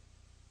second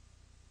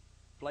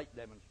flight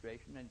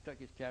demonstration, and he took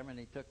his camera and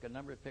he took a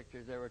number of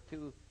pictures. There were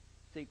two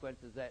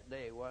sequences that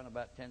day, one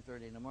about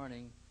 10:30 in the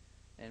morning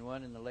and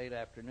one in the late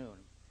afternoon.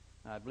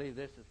 Now, I believe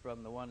this is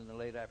from the one in the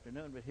late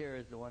afternoon, but here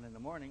is the one in the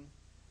morning,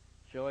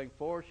 showing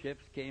 4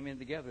 ships came in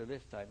together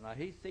this time. Now,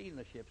 he's seen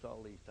the ships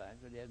all these times,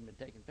 but he hasn't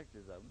been taking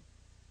pictures of them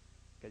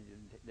because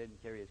he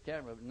didn't carry his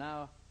camera. But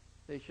now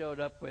they showed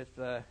up with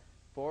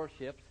 4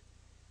 ships.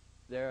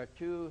 There are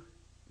 2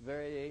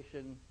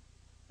 variation.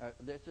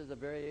 This is a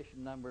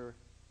variation number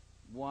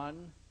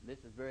 1. This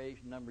is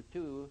variation number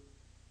 2.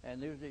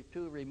 And there's the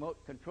 2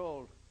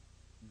 remote-controlled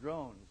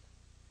drones.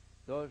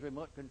 Those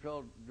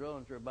remote-controlled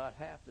drones are about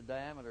half the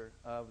diameter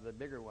of the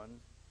bigger ones,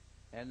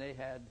 and they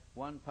had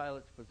 1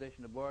 pilot's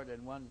position aboard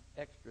and 1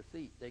 extra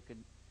seat. They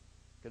could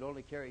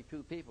only carry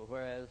 2 people,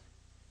 whereas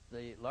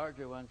the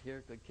larger ones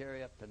here could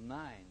carry up to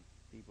 9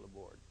 people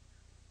aboard.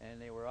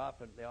 And they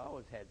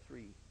always had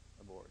 3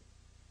 aboard.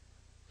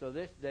 So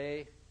this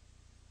day,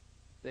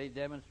 they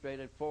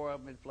demonstrated 4 of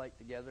them in flight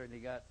together, and he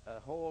got a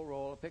whole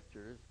roll of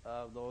pictures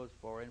of those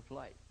 4 in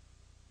flight.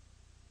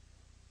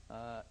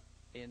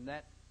 In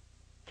that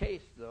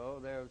case, though,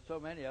 there were so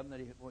many of them that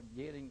he was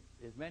getting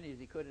as many as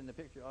he could in the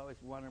picture. Always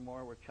 1 or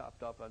more were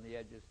chopped off on the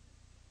edges,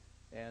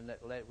 and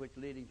which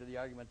leading to the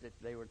argument that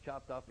they were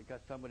chopped off because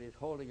somebody is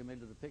holding them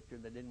into the picture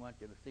and they didn't want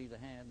you to see the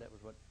hand. That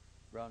was what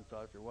Brown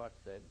Saucer Watch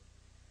said.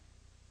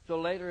 So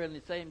later in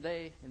the same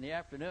day, in the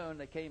afternoon,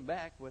 they came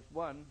back with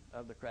 1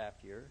 of the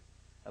craft here,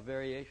 a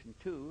variation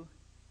 2.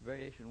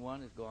 Variation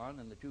 1 is gone,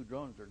 and the 2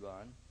 drones are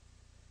gone.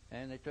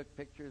 And they took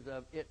pictures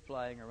of it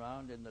flying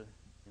around in the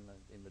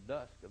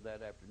dusk of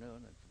that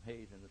afternoon, and some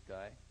haze in the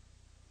sky.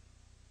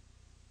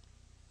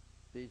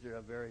 These are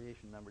a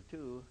variation number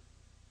 2.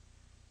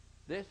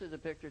 This is a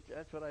picture.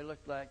 That's what I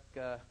looked like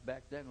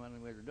back then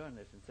when we were doing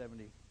this in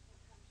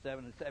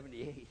 77 and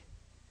 78.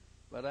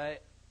 But I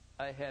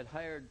had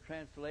hired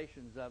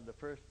translations of the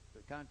first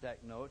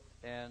contact notes,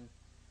 and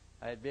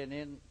I had been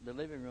in the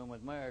living room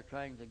with Meier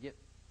trying to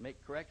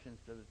make corrections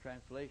to the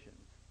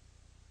translations.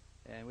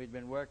 And we'd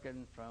been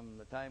working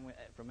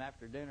from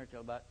after dinner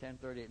till about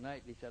 10:30 at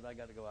night. He said, I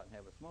got to go out and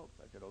have a smoke.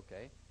 I said,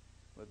 okay,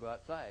 we'll go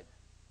outside.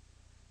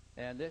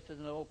 And this is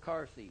an old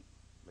car seat.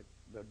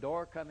 The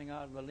door coming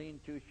out of the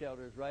lean-to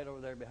shelter is right over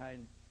there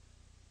behind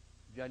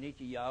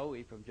Janichi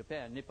Yaoi from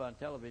Japan, Nippon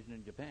Television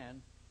in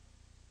Japan.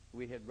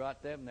 We had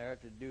brought them there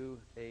to do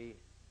a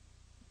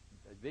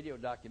video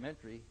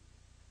documentary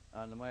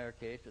on the Meier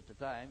case at the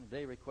time.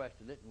 They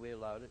requested it, and we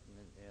allowed it,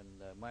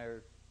 and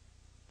Meier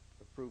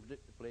approved it.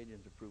 The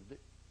Pleiadians approved it.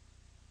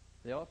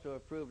 They also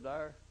approved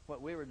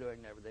what we were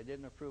doing there, but they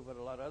didn't approve what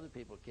a lot of other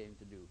people came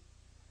to do.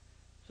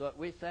 So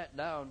we sat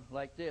down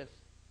like this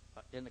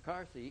in the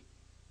car seat,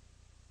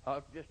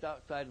 just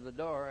outside of the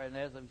door, and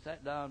as I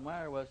sat down,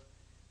 Meier was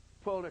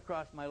pulled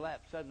across my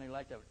lap suddenly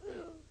like that,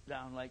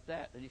 down like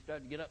that, and he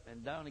started to get up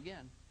and down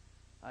again.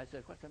 I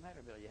said, what's the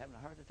matter, Billy? You having a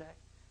heart attack?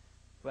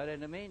 But in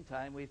the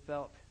meantime, we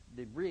felt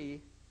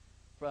debris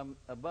from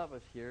above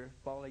us here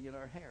falling in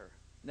our hair.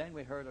 Then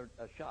we heard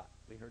a shot.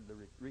 We heard the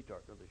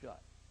retort of the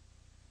shot.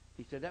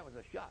 He said, that was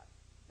a shot.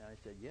 And I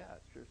said, yeah,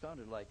 it sure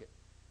sounded like it.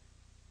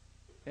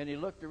 And he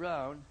looked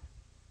around,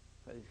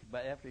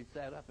 but after he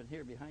sat up, and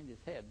here behind his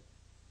head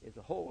is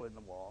a hole in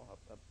the wall,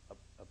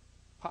 a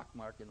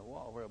pockmark in the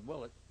wall where a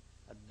bullet,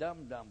 a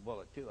dum-dum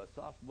bullet too, a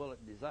soft bullet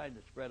designed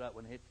to spread out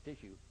when it hits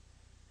tissue,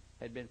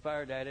 had been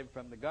fired at him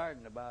from the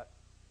garden about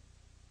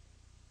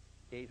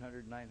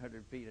 800,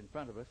 900 feet in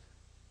front of us.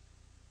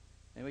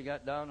 And we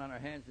got down on our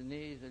hands and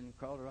knees and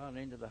crawled around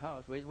into the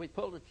house. We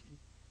pulled it.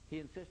 He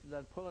insisted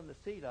on pulling the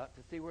seat out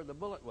to see where the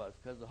bullet was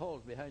because the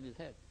hole's behind his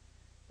head.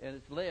 And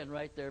it's laying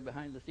right there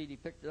behind the seat. He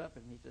picked it up,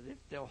 and he said,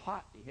 "It's still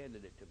hot." He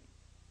handed it to me.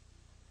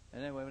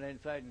 And then we went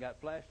inside and got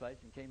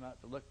flashlights and came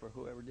out to look for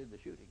whoever did the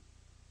shooting.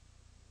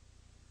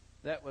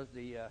 That was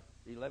the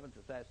 11th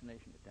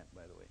assassination attempt,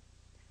 by the way.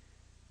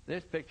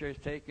 This picture is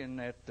taken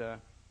at... let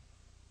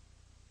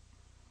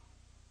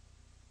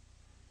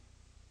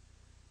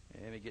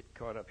me get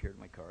caught up here to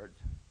my cards.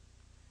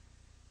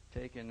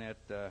 Taken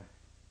at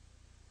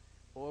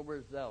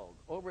Oberzelg.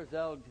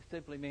 Oberzelg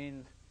simply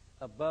means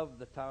above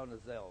the town of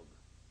Zelg.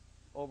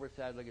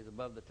 Obersadlig is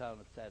above the town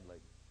of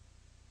Sadlig.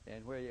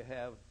 And where you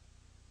have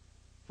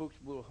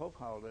Fuchsbuhl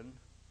Hofhalden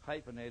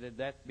hyphenated,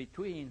 that's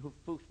between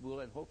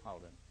Fuchsbuhl and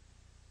Hofhalden.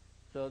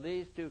 So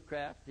these two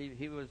craft,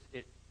 he was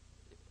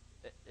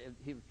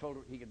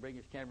told he could bring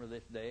his camera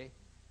this day.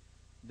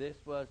 This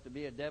was to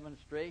be a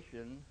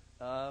demonstration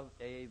of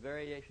a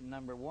variation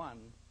number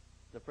 1,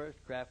 the first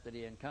craft that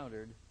he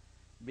encountered,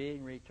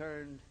 being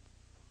returned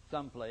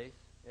someplace,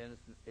 and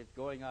it's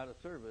going out of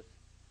service.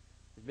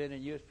 It's been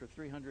in use for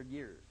 300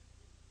 years.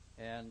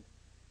 And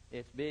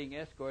it's being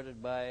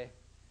escorted by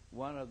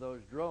one of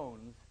those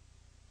drones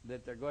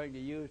that they're going to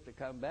use to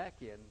come back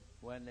in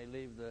when they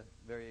leave the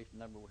variation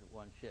number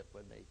 1 ship,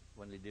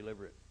 when they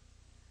deliver it.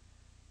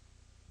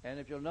 And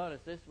if you'll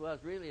notice, this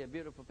was really a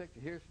beautiful picture.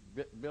 Here's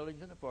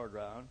buildings in the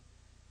foreground,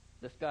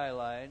 the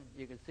skyline.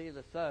 You can see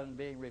the sun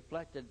being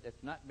reflected.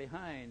 It's not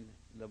behind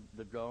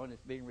the drone.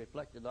 It's being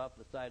reflected off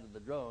the side of the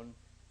drone.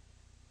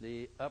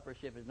 The upper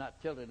ship is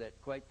not tilted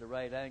at quite the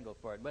right angle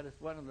for it, but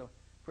it's one of the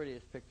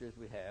prettiest pictures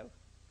we have.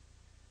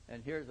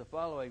 And here's the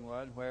following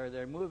one where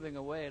they're moving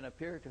away and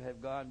appear to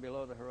have gone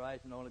below the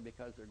horizon only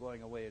because they're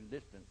going away in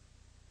distance,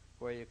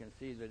 where you can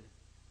see that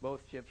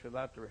both ships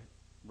without the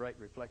bright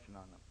reflection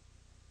on them.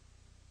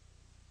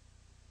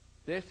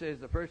 This is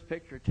the first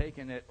picture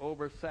taken at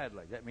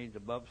Obersadlig. That means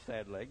above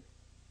Sadlig.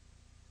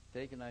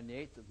 Taken on the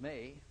 8th of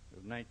May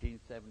of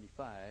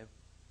 1975.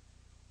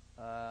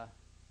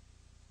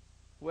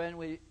 When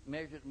we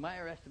measured,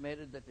 Meier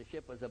estimated that the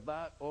ship was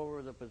about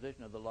over the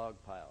position of the log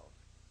piles.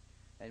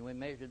 And we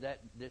measured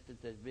that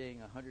distance as being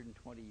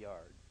 120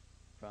 yards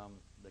from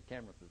the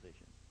camera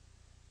position.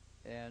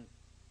 And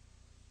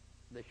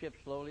the ship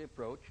slowly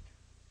approached.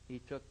 He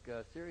took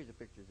a series of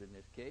pictures in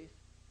this case.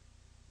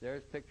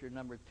 There's picture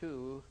number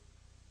 2.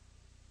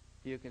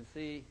 You can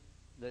see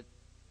that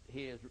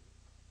he is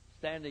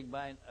standing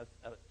by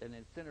an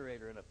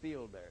incinerator in a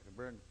field there, to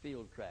burn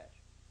field trash.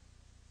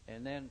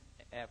 And then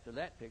after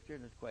that picture,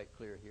 and it's quite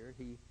clear here,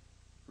 he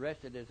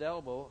rested his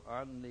elbow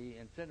on the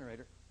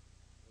incinerator.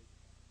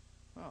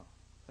 Oh,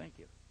 thank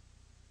you.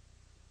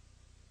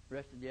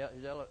 Rested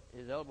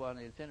his elbow on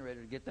the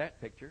incinerator to get that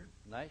picture.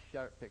 Nice,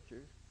 sharp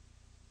pictures.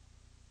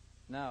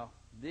 Now,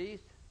 these,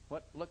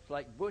 what looks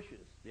like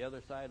bushes, the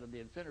other side of the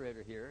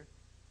incinerator here,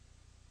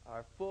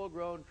 are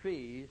full-grown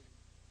trees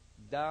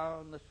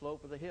down the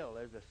slope of the hill.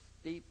 There's a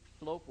steep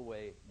slope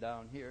away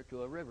down here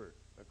to a river,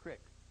 a creek,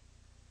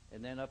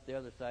 and then up the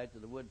other side to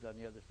the woods on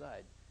the other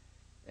side.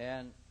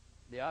 And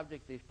the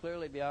object is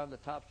clearly beyond the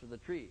tops of the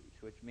trees,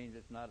 which means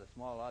it's not a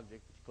small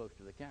object. It's close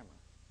to the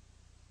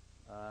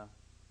camera.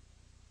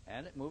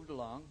 And it moved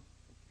along.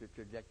 It's the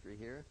trajectory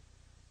here.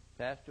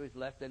 Passed to his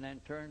left and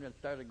then turned and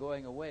started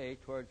going away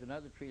towards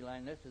another tree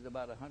line. This is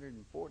about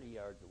 140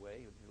 yards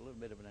away, which is a little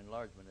bit of an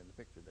enlargement in the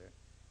picture there,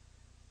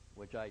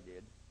 which I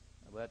did.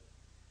 But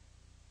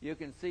you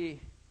can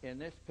see in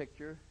this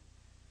picture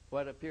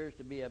what appears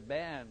to be a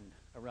band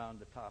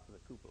around the top of the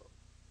cupola.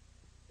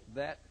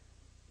 That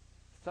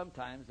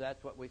sometimes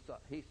that's what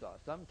he saw.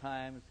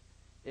 Sometimes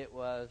it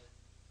was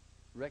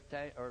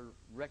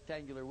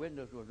rectangular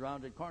windows with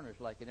rounded corners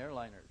like in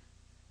airliners.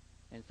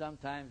 And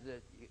sometimes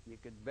you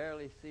could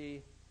barely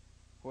see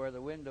where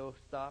the window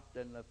stopped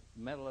and the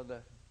metal of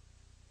the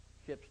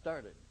ship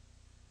started.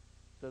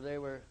 So they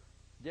were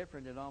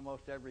different in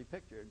almost every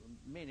picture,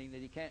 meaning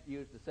that he can't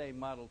use the same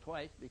model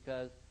twice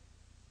because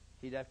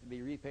he'd have to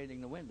be repainting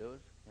the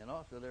windows. And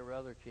also there were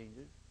other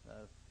changes.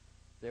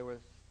 There was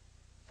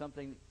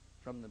something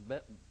from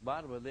the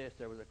bottom of this,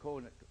 there was a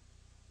cone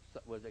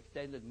that was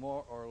extended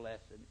more or less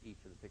in each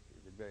of the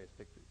pictures, in various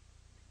pictures.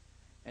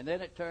 And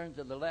then it turned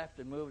to the left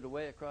and moved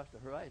away across the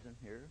horizon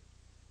here.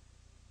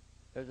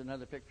 There's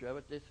another picture of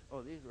it. These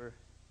were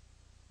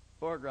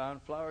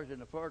foreground, flowers in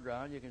the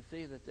foreground. You can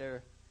see that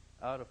they're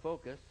out of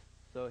focus.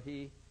 So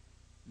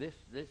this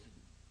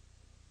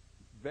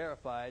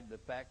verified the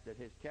fact that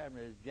his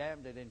camera is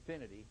jammed at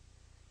infinity,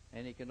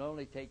 and he can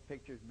only take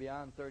pictures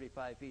beyond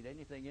 35 feet.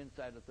 Anything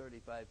inside of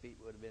 35 feet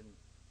would have been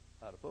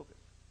out of focus.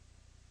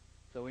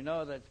 So we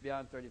know that it's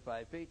beyond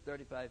 35 feet.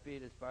 35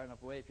 feet is far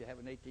enough away. If you have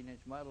an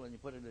 18-inch model and you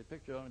put it in a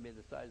picture, it'll only be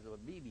the size of a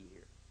BB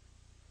here.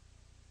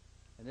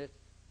 And this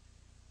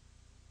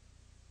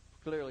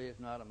clearly is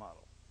not a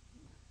model.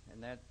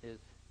 And that is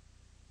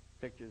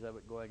pictures of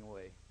it going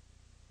away.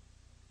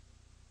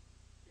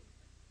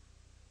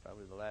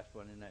 Probably the last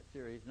one in that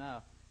series.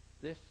 Now,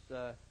 this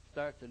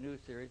starts a new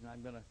series, and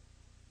I'm going to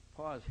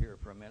pause here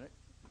for a minute.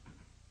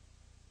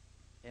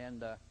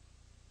 And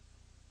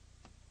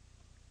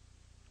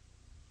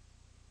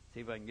see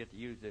if I can get to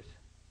use this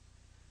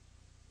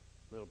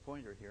little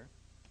pointer here.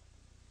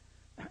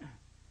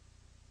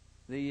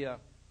 The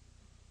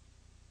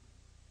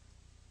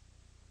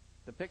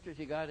pictures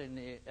he got in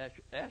the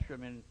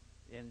ashram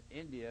in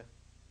India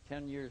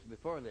 10 years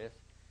before this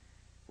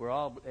were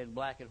all in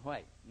black and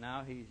white.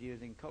 Now he's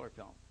using color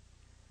film.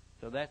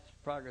 So that's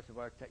progress of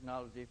our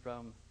technology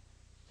from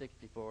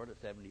 64 to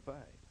 75.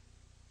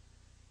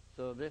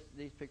 So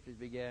these pictures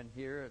began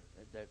here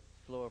at that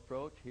slow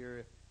approach.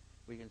 Here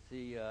we can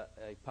see a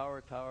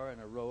power tower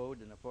and a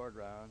road in the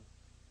foreground.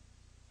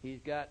 He's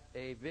got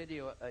a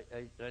video,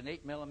 an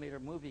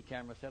 8mm movie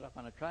camera set up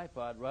on a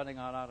tripod running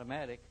on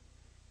automatic,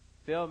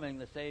 filming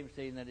the same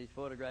scene that he's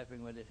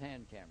photographing with his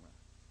hand camera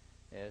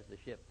as the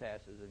ship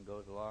passes and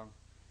goes along.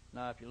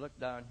 Now, if you look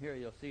down here,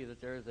 you'll see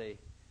that there's a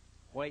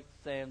white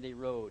sandy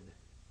road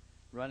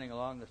running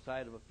along the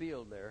side of a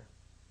field there.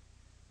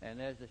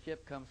 And as the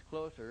ship comes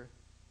closer,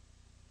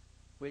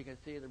 we can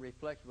see the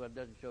reflection. Well, it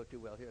doesn't show too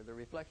well here. The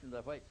reflection of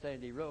the white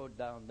sandy road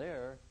down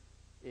there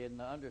in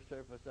the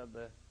undersurface of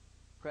the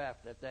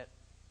craft at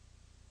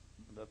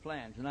the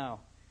flange. Now,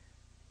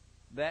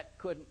 that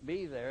couldn't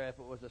be there if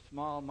it was a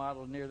small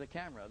model near the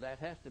camera. That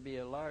has to be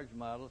a large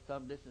model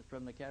some distance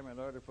from the camera in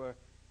order for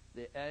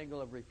the angle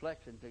of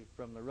reflection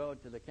from the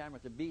road to the camera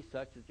to be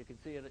such that you can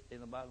see it in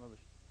the bottom of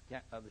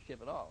the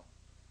ship at all.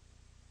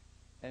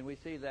 And we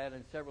see that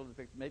in several of the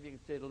pictures. Maybe you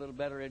can see it a little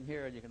better in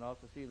here, and you can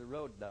also see the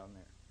road down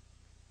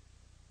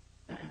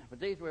there. But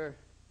these were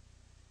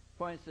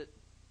points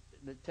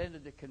that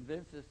tended to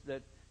convince us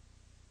that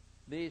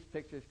these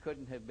pictures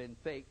couldn't have been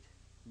faked,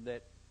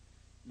 that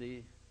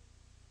the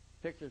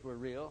pictures were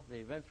real, the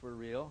events were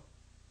real.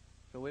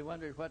 So we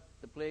wondered what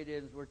the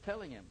Pleiadians were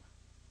telling him,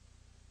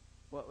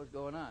 what was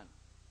going on.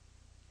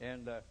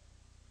 And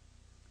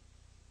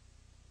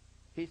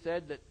he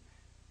said that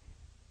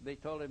they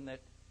told him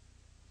that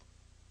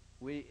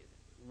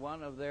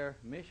one of their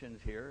missions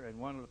here, and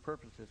one of the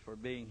purposes for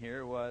being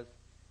here, was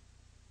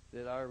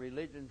that our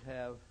religions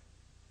have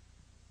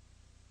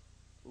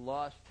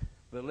lost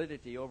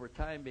validity over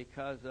time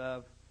because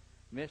of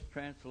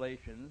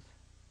mistranslations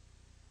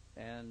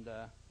and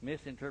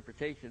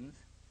misinterpretations,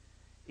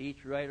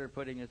 each writer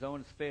putting his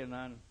own spin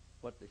on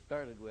what they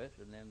started with,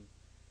 and then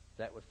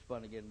that was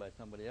spun again by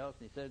somebody else.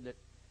 And he said that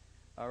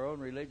our own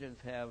religions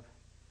have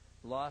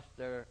lost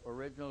their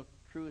original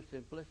true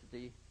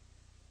simplicity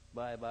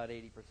by about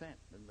 80%,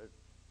 and that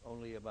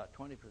only about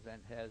 20%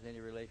 has any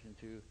relation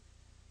to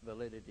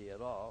validity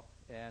at all.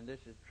 And this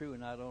is true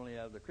not only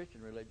of the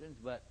Christian religions,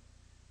 but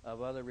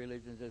of other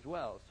religions as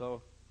well.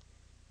 So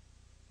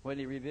when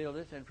he revealed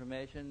this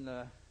information,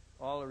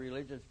 all the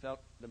religions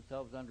felt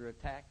themselves under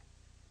attack.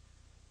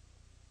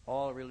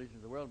 All the religions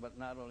of the world, but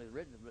not only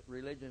the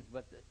religions,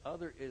 but the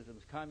other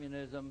isms,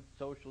 communism,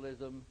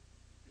 socialism,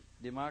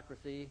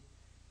 democracy,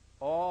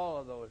 all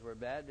of those were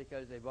bad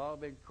because they've all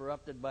been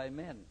corrupted by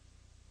men.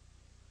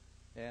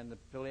 And the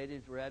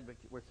Pleiadians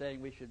were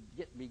saying we should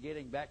be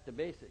getting back to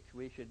basics.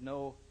 We should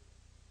know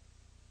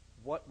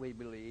what we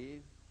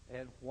believe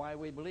and why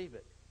we believe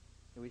it.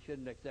 And we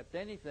shouldn't accept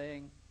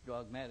anything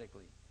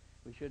dogmatically.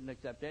 We shouldn't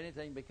accept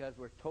anything because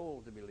we're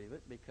told to believe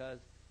it, because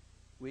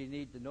we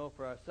need to know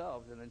for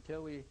ourselves. And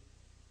until we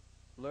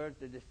learn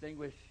to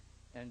distinguish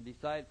and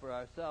decide for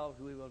ourselves,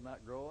 we will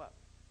not grow up.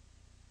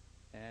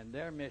 And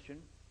their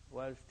mission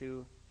was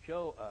to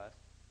show us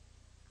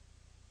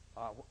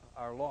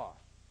our loss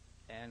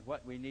and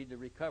what we need to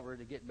recover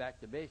to get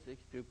back to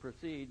basics to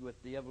proceed with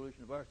the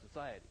evolution of our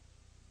society.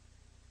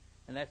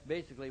 And that's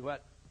basically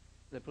what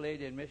the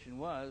Pleiadian mission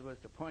was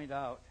to point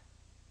out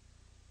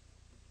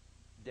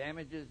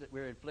damages that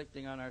we're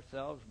inflicting on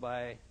ourselves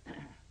by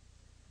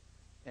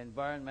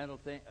environmental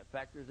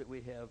factors that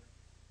we have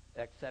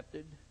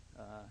accepted.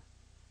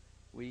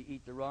 We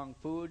eat the wrong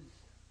foods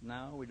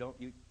now. We don't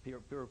eat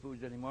pure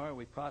foods anymore.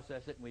 We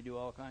process it and we do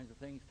all kinds of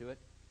things to it.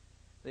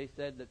 They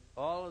said that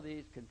all of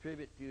these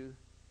contribute to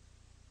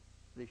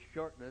the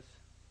shortness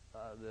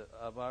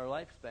of our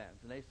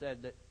lifespans. And they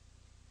said that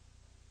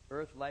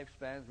Earth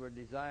lifespans were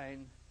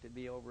designed to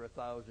be over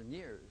 1,000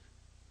 years.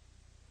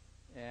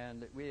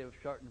 And that we have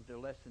shortened to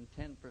less than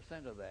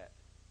 10% of that.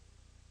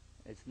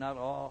 It's not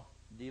all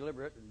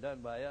deliberate and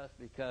done by us,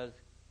 because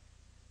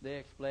they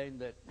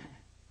explained that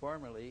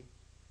formerly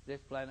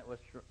this planet was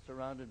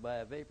surrounded by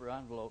a vapor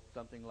envelope,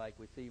 something like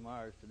we see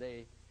Mars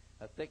today,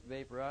 a thick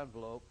vapor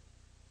envelope,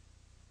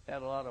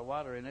 had a lot of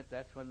water in it.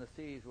 That's when the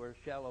seas were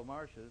shallow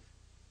marshes.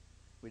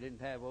 We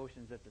didn't have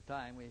oceans at the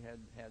time. We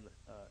had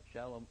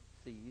shallow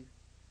seas.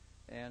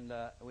 And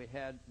we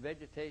had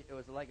vegetation. It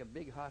was like a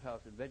big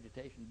hothouse, and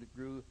vegetation that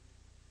grew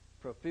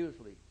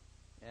profusely.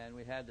 And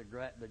we had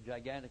the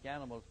gigantic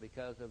animals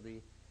because of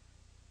the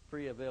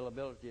free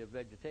availability of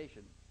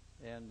vegetation.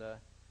 And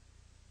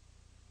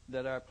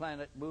that our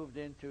planet moved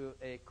into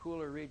a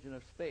cooler region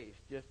of space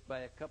just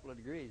by a couple of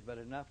degrees, but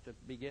enough to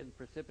begin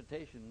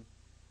precipitation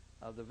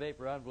of the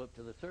vapor envelope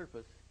to the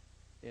surface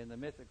in the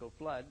mythical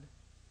flood.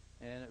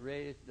 And it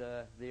raised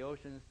the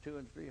oceans 200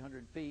 and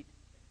 300 feet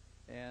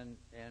and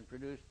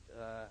produced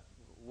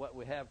what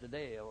we have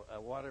today, a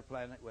water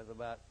planet with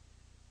about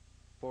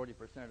 40%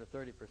 or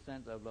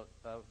 30%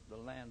 of the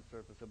land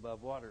surface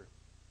above water.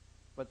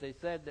 But they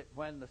said that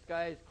when the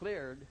skies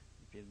cleared,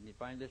 you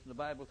find this in the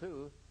Bible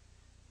too,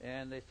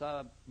 and they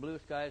saw blue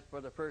skies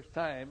for the first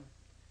time,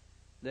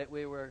 that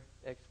we were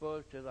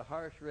exposed to the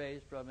harsh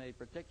rays from a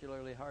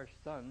particularly harsh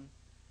sun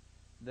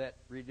that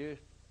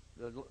reduced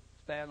the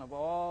span of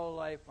all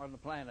life on the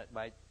planet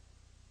by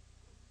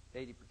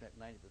 80%,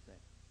 90%.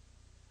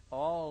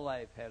 All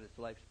life had its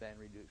lifespan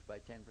reduced by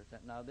 10%.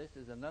 Now, this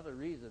is another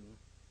reason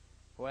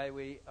why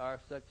we are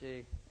such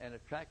an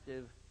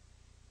attractive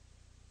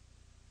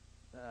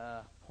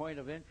point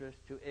of interest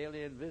to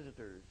alien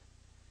visitors.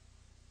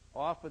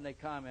 Often they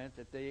comment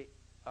that they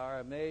are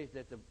amazed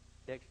at the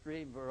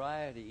extreme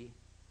variety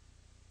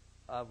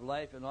of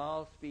life in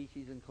all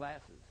species and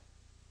classes.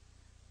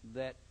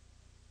 That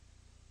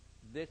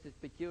this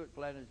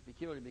planet is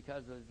peculiar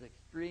because of its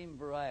extreme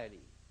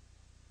variety.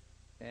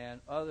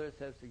 And others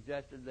have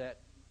suggested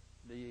that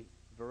the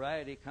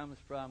variety comes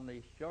from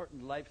the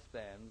shortened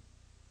lifespans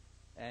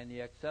and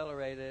the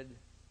accelerated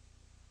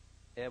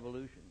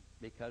evolution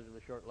because of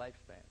the short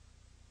lifespan.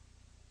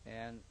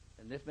 And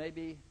this may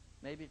be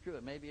true,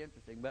 it may be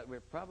interesting, but we're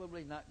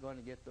probably not going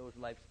to get those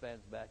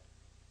lifespans back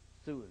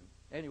soon.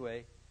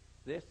 Anyway,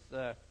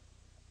 that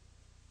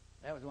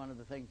was one of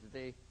the things that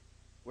they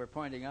were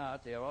pointing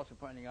out. They are also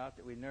pointing out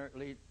that we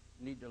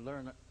need to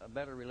learn a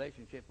better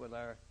relationship with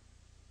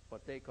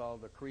what they call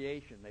the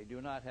creation. They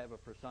do not have a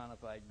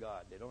personified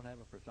God. They don't have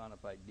a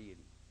personified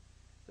deity.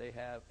 They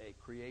have a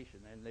creation,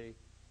 and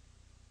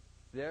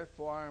their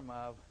form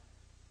of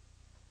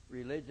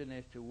religion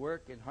is to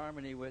work in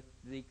harmony with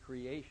the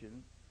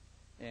creation,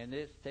 and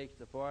this takes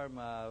the form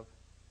of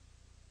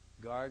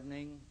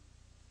gardening,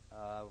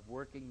 of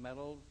working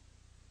metals,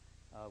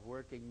 of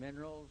working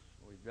minerals.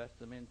 We dress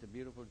them into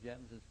beautiful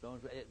gems and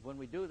stones. When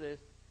we do this,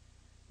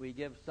 we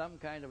give some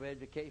kind of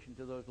education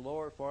to those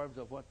lower forms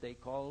of what they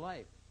call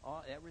life.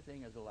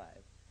 Everything is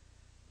alive.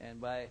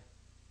 And by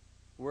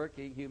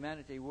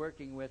humanity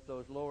working with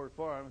those lower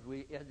forms,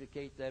 we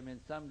educate them in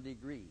some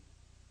degree.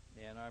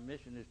 And our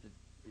mission is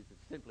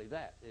simply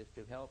that, is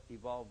to help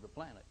evolve the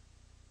planet.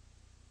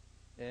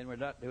 And we're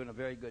not doing a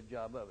very good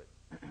job of it.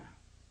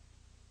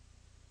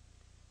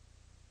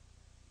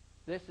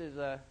 This is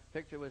a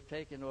picture was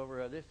taken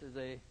over, this is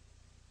a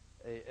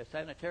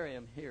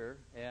sanitarium here,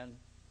 and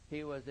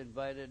he was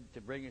invited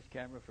to bring his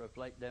camera for a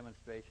flight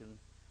demonstration.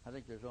 I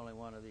think there's only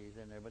one of these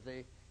in there, but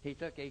he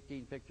took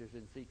 18 pictures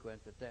in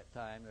sequence at that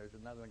time. There's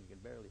another one, you can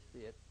barely see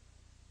it.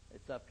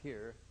 It's up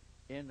here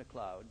in the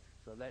clouds,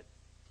 so that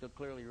still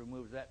clearly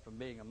removes that from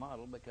being a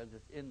model because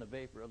it's in the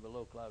vapor of the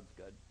low cloud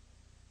scud.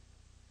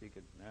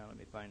 Now let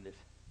me find this.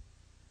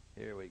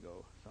 Here we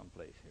go,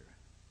 someplace here.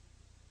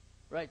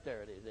 Right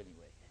there it is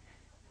anyway.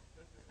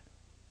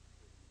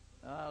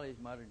 All these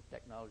modern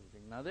technology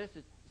things. Now this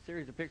is a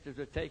series of pictures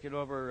that are taken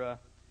over,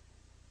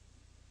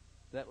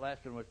 that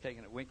last one was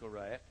taken at Winkle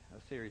Riot,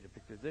 a series of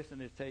pictures. This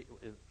one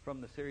is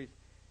from the series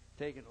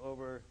taken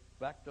over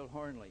Bechtel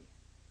Hornley.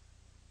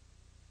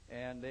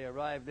 And they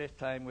arrived this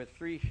time with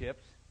 3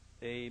 ships,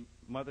 a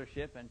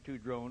mothership and 2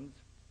 drones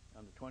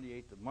on the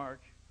 28th of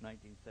March,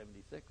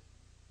 1976.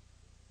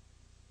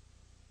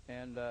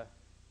 And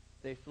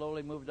they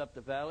slowly moved up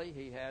the valley.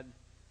 He had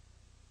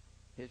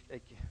his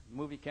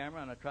movie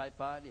camera on a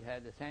tripod. He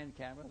had his hand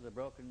camera, the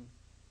broken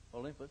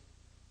Olympus,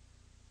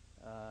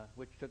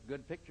 which took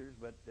good pictures,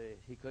 but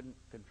he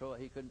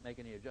couldn't make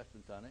any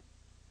adjustments on it.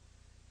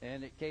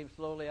 And it came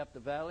slowly up the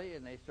valley,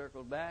 and they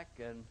circled back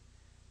and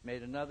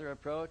made another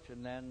approach,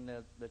 and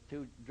then the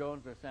 2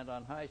 drones were sent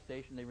on high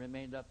station. They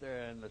remained up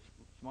there, and the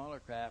smaller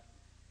craft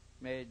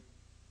made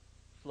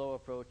slow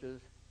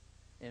approaches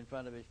in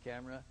front of his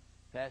camera,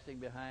 passing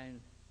behind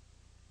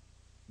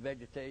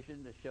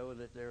vegetation to show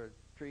that there were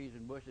trees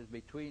and bushes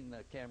between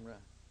the camera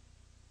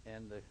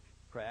and the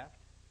craft.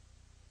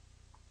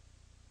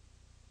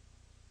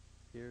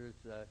 Here's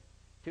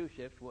 2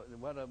 ships.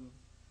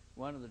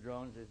 One of the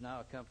drones is now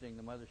accompanying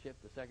the mothership.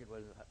 The second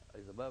one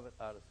is above it,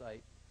 out of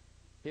sight.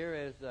 Here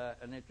is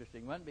an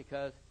interesting one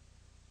because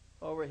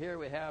over here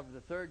we have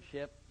the 3rd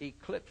ship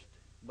eclipsed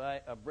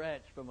by a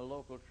branch from a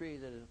local tree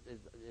that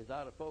is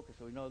out of focus.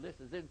 So we know this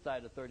is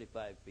inside of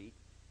 35 feet,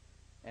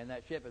 and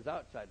that ship is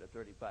outside of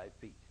 35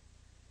 feet.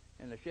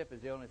 And the ship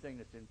is the only thing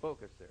that's in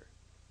focus there.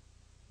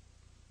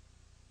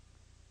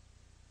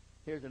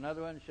 Here's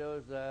another one,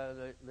 shows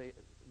the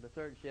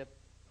 3rd ship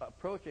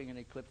approaching an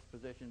eclipsed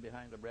position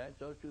behind the branch.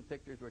 Those 2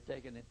 pictures were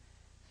taken in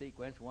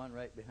sequence, one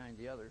right behind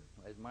the other,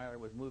 as Meier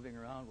was moving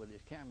around with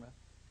his camera,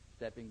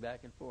 stepping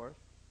back and forth.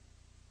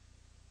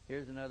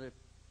 Here's another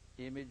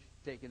image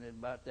taken at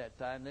about that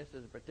time. This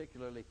is a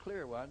particularly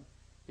clear one.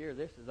 Here,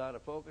 this is out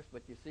of focus,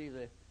 but you see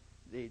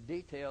the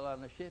detail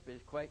on the ship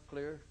is quite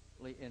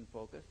clearly in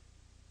focus.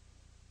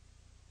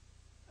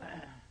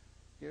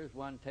 Here's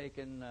one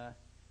taken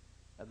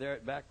there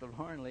at Bechtel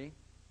Hornley,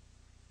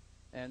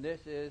 and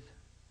this is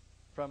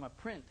from a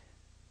print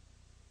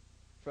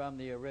from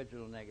the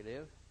original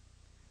negative.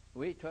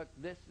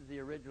 This is the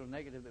original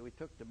negative that we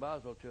took to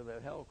Basel to the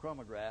Hell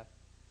chromograph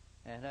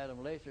and had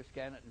them laser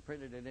scan it and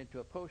printed it into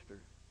a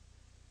poster.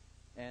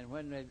 And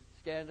when they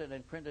scanned it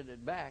and printed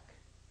it back,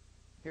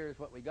 here's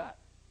what we got.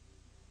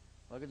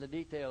 Look at the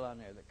detail on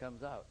there that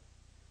comes out.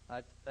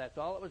 That's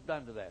all that was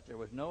done to that. There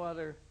was no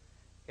other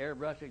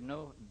airbrushing,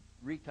 no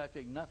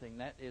retouching, nothing.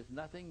 That is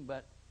nothing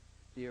but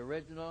the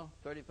original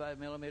 35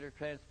 millimeter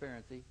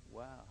transparency.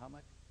 Wow, how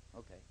much?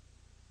 Okay.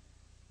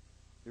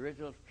 The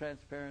original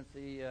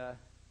transparency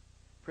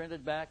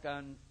printed back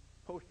on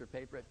poster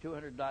paper at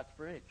 200 dots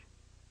per inch.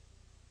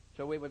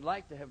 So we would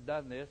like to have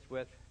done this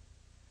with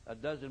a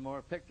dozen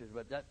more pictures,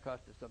 but that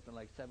cost us something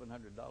like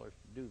 $700 to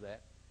do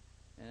that.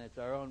 And it's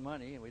our own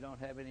money, and we don't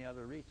have any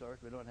other resource.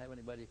 We don't have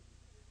anybody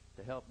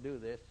to help do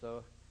this,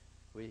 so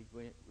we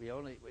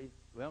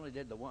only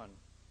did the one.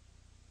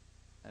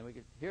 And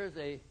here's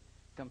a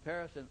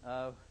comparison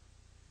of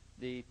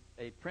a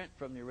print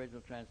from the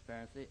original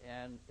transparency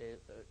and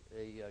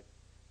a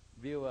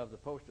view of the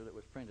poster that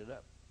was printed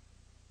up.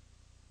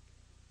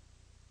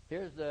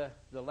 Here's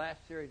the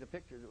last series of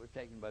pictures that was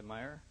taken by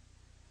Meier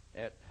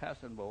at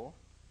Hassenbowl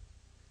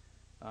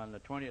on the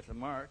 20th of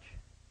March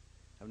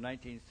of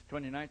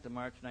 29th of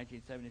March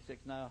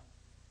 1976. Now,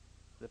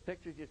 the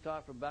pictures you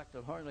saw from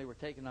Bechtel Hornley were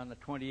taken on the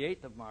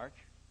 28th of March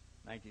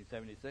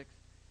 1976,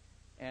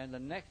 and the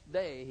next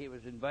day he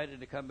was invited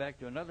to come back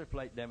to another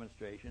flight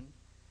demonstration,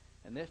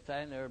 and this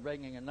time they were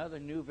bringing another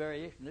new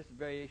variation. This is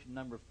variation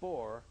number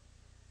 4.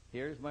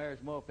 Here's Meier's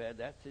moped.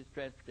 That's his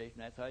transportation.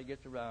 That's how he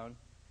gets around.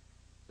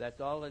 That's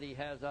all that he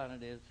has on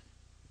it is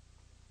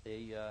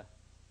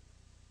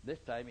this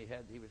time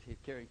he was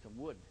carrying some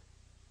wood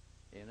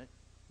in it.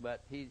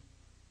 But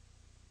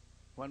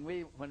when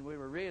we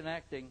were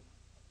reenacting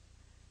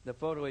the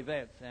photo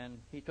events, and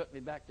he took me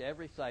back to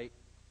every site,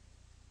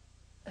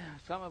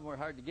 some of them were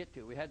hard to get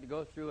to. We had to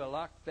go through a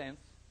locked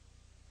fence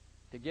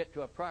to get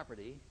to a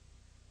property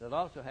that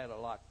also had a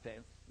locked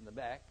fence in the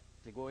back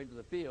to go into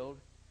the field.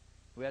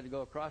 We had to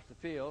go across the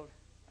field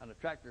on a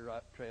tractor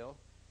trail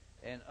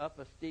and up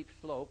a steep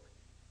slope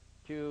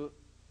to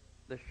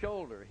the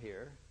shoulder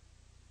here,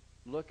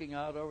 looking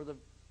out over the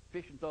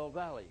Fischenthal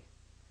Valley.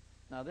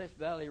 Now this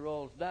valley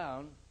rolls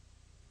down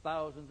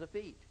thousands of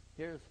feet.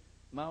 Here's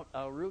Mount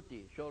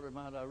Alruti, shoulder of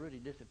Mount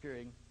Alruti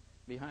disappearing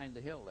behind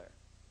the hill there.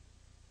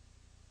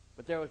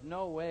 But there was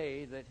no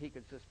way that he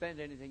could suspend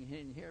anything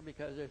in here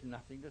because there's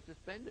nothing to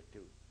suspend it to.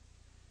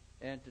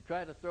 And to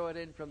try to throw it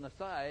in from the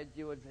sides,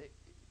 you'd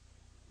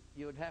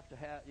have to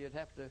have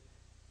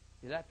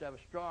a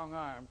strong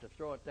arm to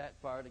throw it that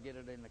far to get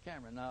it in the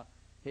camera. Now,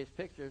 his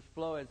pictures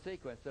flow in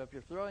sequence, so if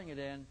you're throwing it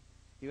in,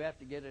 you have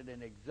to get it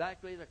in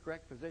exactly the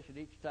correct position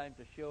each time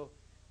to show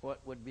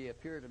what would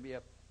appear to be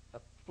a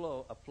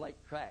flight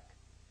track.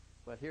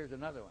 But here's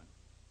another one.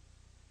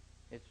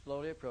 It's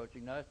slowly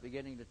approaching. Now it's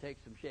beginning to take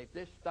some shape.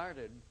 This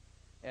started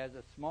as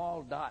a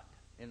small dot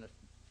in the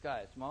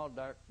sky, a small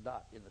dark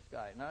dot in the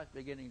sky. Now it's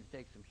beginning to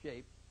take some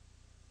shape.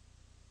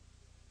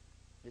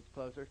 It's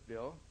closer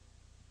still.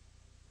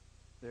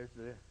 There's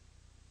the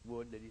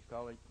wood that he's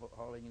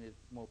hauling in his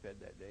moped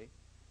that day.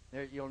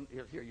 There,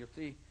 you'll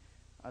see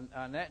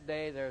on that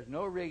day there's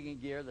no rigging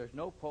gear, there's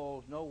no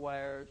poles, no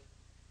wires,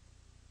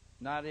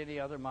 not any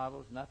other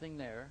models, nothing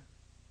there.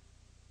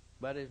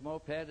 But his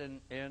moped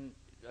and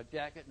a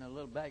jacket and a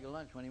little bag of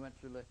lunch when he went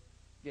through the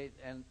gate.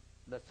 And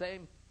the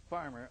same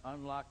farmer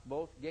unlocked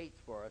both gates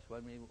for us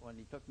when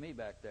he took me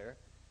back there.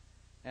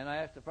 And I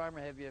asked the farmer,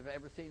 "Have you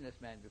ever seen this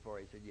man before?"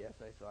 He said, "Yes,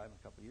 I saw him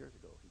a couple of years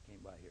ago. He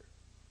came by here.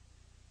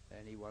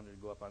 And he wanted to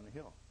go up on the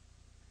hill."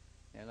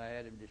 And I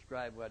had him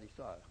describe what he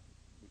saw.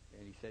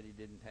 And he said he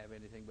didn't have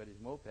anything but his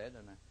moped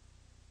and a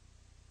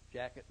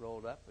jacket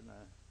rolled up and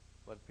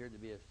what appeared to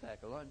be a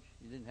sack of lunch.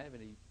 He didn't have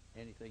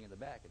anything in the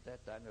back at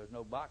that time. There was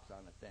no box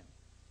on it then.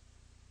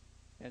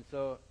 And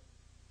so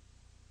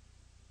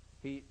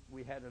we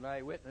had an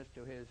eyewitness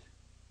to his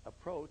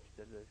approach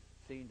to the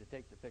scene to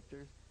take the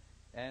pictures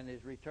and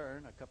his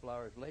return a couple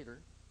hours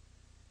later.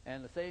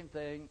 And the same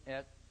thing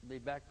at the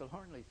Bechtel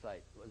Hornley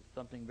site was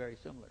something very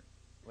similar.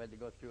 We had to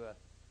go through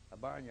a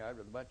barnyard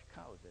with a bunch of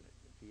cows in it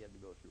that he had to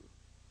go through.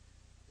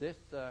 This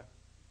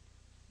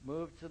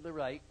moved to the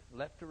right,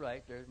 left to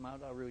right. There's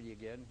Mount Alruti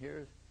again.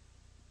 Here's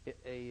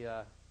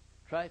a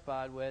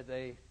tripod with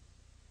a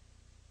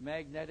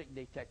magnetic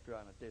detector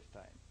on it this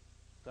time.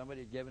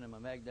 Somebody had given him a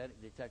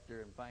magnetic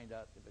detector and find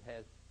out if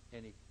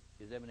it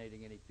is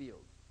emanating any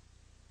field.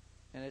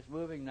 And it's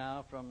moving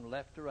now from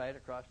left to right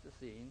across the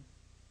scene,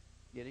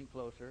 getting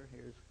closer.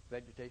 Here's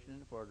vegetation in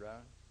the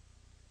foreground.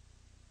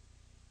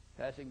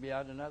 Passing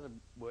beyond another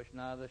bush.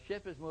 Now the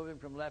ship is moving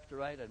from left to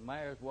right, and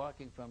Meier's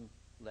walking from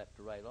left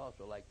to right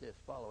also, like this,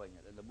 following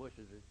it. And the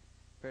bushes are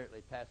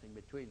apparently passing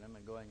between them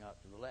and going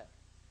out to the left,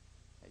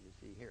 as you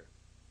see here.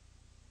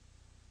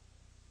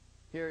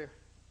 Here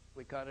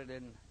we caught it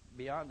in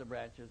beyond the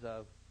branches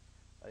of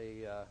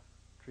a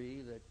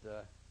tree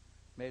that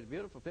made a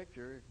beautiful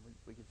picture.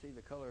 We can see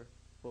the color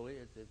fully.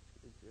 It's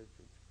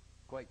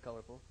quite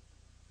colorful.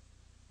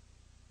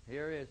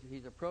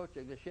 He's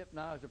approaching, the ship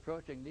now is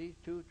approaching these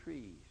two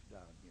trees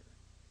down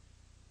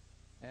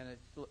here. And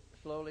it's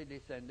slowly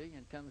descending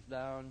and comes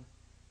down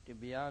to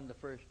beyond the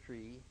first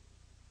tree.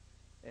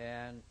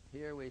 And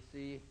here we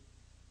see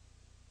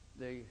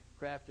the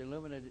craft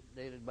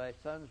illuminated by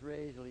sun's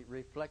rays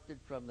reflected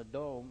from the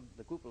dome,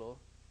 the cupola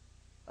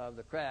of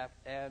the craft,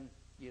 and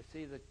you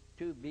see the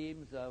two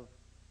beams of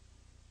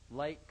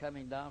light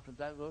coming down from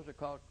that. Those are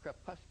called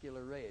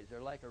crepuscular rays.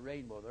 They're like a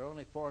rainbow. They're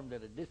only formed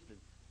at a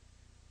distance.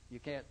 You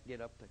can't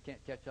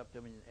catch up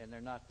to them, and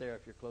they're not there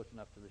if you're close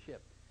enough to the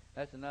ship.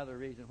 That's another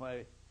reason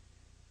why,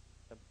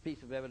 a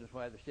piece of evidence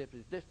why the ship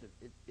is distant.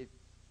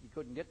 You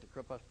couldn't get the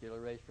crepuscular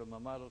rays from a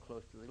model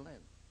close to the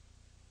lens.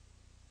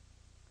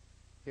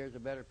 Here's a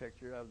better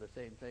picture of the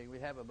same thing. We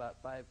have about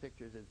 5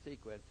 pictures in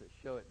sequence that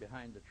show it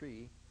behind the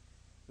tree.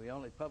 We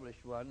only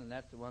published one, and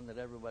that's the one that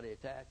everybody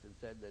attacked and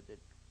said that it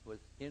was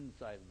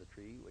inside of the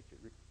tree, which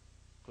it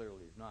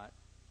clearly is not.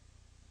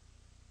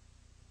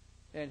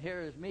 And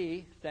here is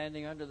me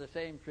standing under the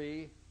same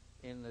tree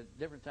in the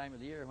different time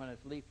of the year when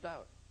it's leafed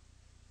out.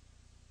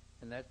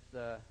 And that's,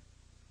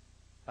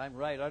 I'm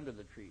right under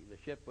the tree. The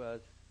ship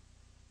was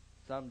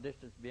some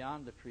distance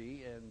beyond the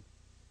tree, and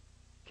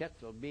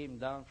Quetzal beamed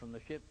down from the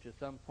ship to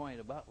some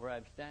point about where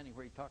I'm standing,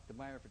 where he talked to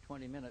Meier for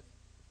 20 minutes,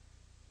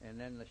 and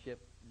then the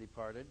ship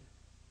departed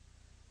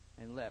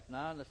and left.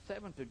 Now, on the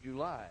 7th of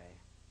July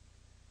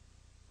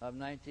of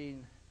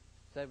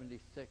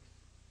 1976,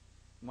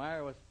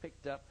 Meier was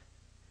picked up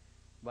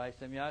by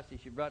Semyasi.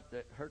 She brought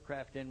her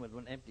craft in with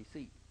an empty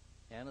seat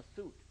and a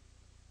suit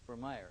for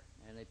Meier,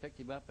 and they picked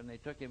him up and they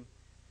took him.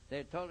 They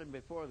had told him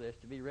before this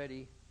to be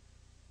ready.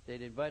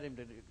 They'd invite him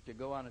to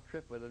go on a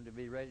trip with them, to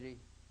be ready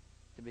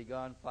to be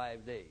gone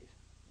 5 days.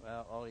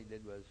 Well, all he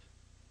did was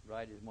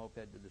ride his moped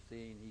to the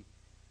scene.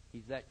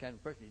 He's that kind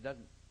of person. He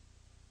doesn't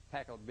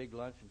pack a big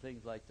lunch and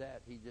things like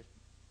that. He just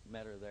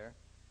met her there.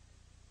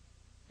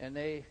 And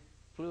they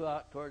flew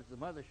out towards the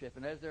mothership,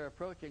 and as they're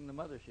approaching the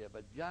mothership,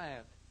 a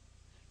giant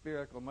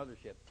spherical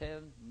mothership,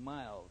 10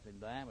 miles in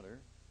diameter,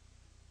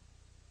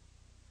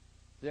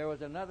 there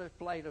was another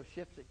flight of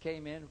ships that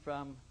came in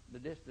from the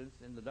distance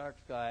in the dark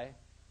sky,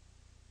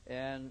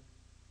 and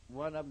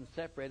one of them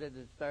separated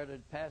and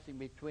started passing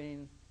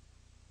between,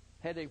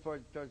 heading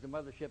towards the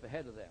mothership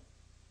ahead of them.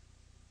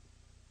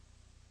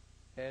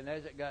 And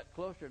as it got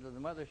closer to the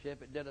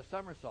mothership, it did a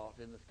somersault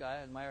in the sky,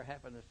 and Meier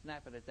happened to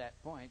snap it at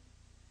that point.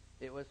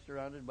 It was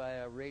surrounded by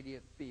a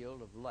radiant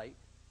field of light.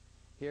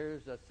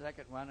 Here's a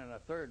second one and a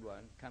third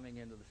one coming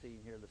into the scene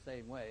here the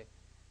same way.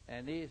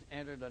 And these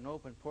entered an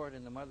open port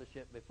in the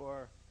mothership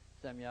before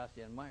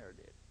Semyasi and Meier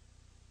did.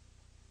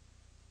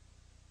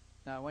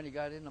 Now, when he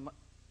got in the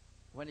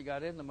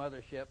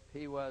mothership,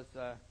 he was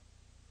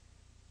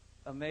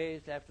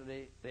amazed after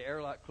the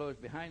airlock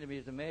closed behind him. He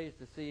was amazed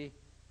to see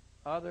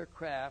other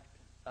craft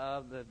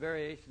of the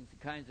variations,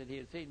 the kinds that he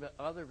had seen, but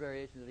other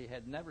variations that he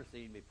had never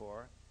seen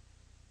before,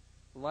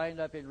 lined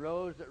up in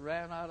rows that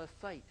ran out of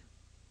sight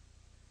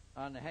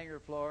on the hangar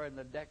floor and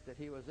the deck that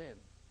he was in.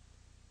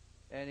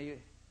 And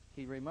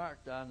he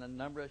remarked on the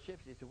number of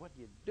ships. He said, "What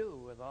do you do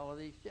with all of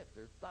these ships?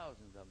 There's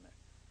thousands of them there."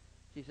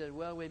 She said,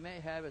 "Well, we may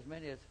have as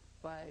many as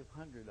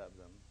 500 of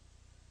them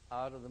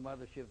out of the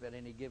mothership at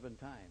any given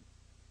time."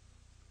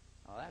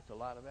 Now, that's a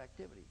lot of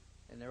activity.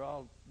 And they're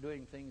all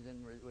doing things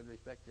with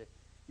respect to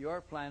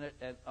your planet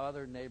and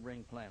other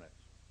neighboring planets.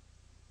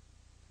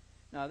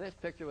 Now, this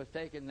picture was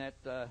taken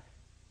at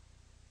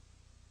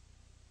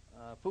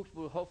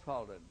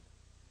Fuchsbuhl-Hofhalden.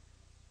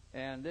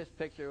 And this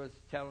picture was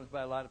challenged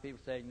by a lot of people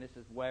saying this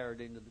is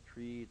wired into the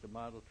tree, it's a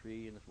model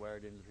tree, and it's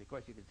wired into the tree. Of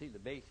course, you can see the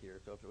base here,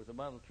 so if it was a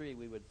model tree,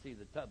 we would see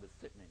the tub is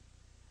sitting in.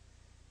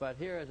 But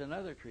here is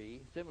another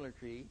tree, similar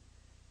tree,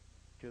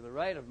 to the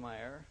right of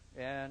Meier,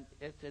 and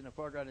it's in the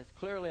foreground. It's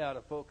clearly out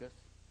of focus,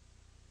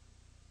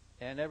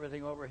 and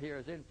everything over here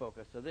is in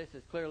focus. So this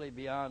is clearly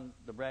beyond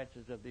the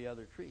branches of the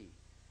other tree.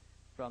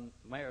 From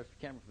Meier's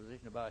camera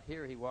position about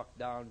here, he walked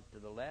down to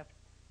the left,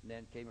 and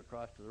then came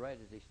across to the right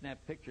as he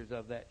snapped pictures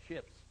of that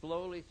ship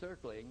slowly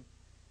circling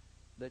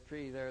the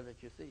tree there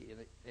that you see. And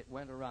it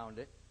went around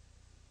it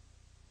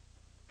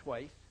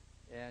twice,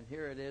 and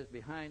here it is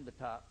behind the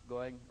top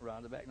going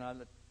around the back. Now,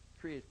 the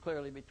tree is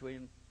clearly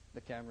between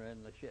the camera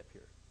and the ship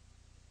here.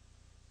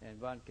 And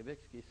von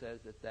Kavitsky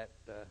says that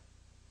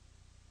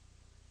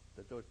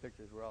those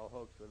pictures were all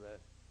hoax with a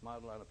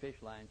model on a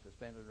fish line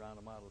suspended around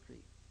a model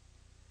tree.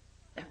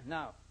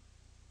 Now,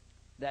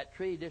 that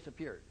tree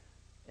disappeared,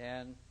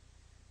 and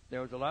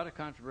there was a lot of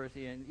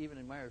controversy, and even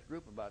in Meier's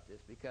group about this,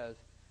 because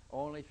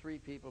only 3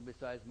 people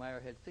besides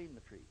Meier had seen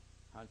the tree.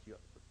 Hans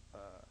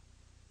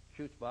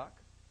Schutzbach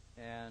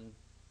and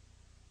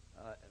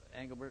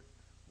Engelbert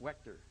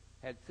Wechter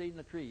had seen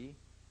the tree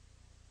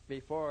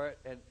before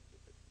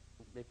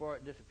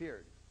it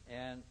disappeared,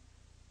 and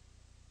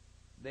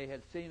they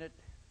had seen it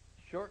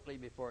shortly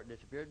before it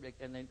disappeared,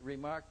 and they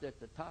remarked that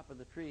the top of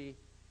the tree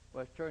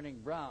was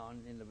turning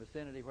brown in the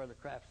vicinity where the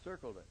craft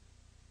circled it.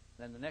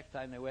 Then the next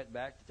time they went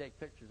back to take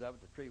pictures of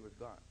it, the tree was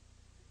gone.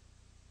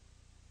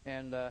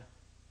 And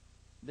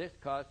this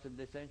caused some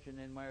dissension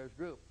in Meier's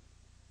group.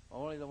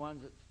 Only the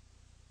ones that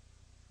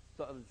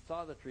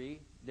saw the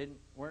tree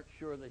weren't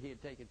sure that he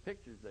had taken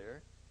pictures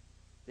there,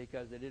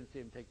 because they didn't see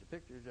him take the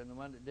pictures, and the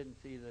one that didn't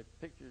see the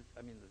pictures,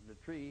 the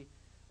tree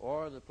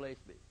or the place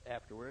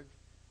afterwards,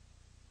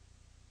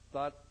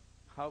 thought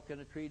how can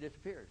a tree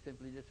disappear,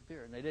 simply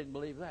disappear? And they didn't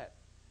believe that.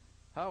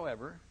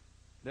 However,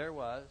 there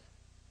was,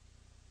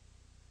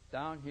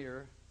 down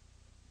here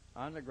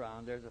on the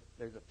ground,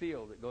 there's a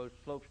field that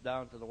slopes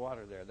down to the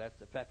water there. That's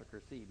the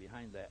Peppiker Sea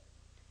behind that.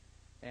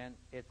 And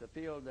it's a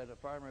field that a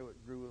farmer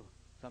grew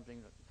some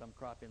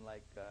crop in,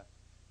 like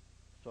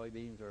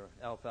soybeans or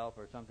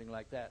alfalfa or something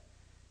like that.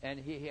 And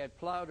he had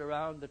plowed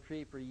around the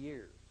tree for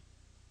years.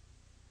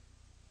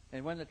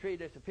 And when the tree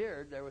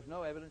disappeared, there was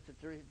no evidence that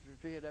the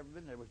tree had ever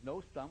been there. There was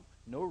no stump,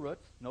 no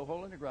roots, no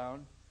hole in the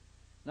ground,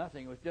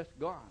 nothing. It was just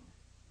gone.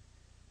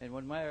 And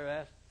when Meier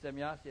asked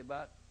Semjase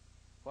about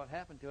what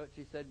happened to it,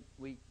 she said,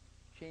 we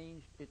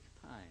changed its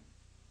time.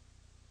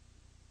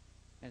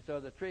 And so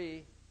the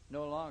tree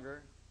no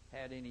longer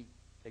had any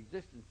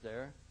existence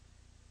there,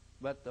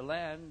 but the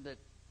land that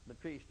the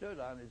tree stood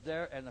on is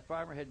there, and the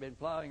farmer had been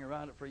plowing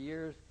around it for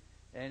years,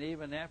 and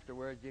even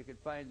afterwards you could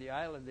find the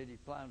island that he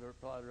plowed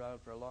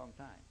around for a long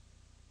time.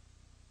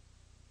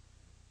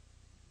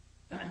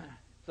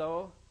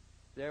 So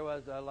there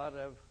was a lot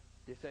of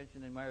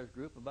dissension in Meier's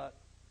group about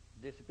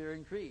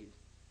disappearing trees.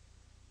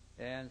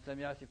 And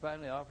Semjase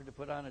finally offered to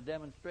put on a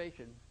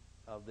demonstration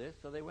of this,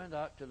 so they went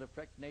out to the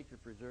Freck Nature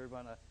Preserve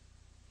on a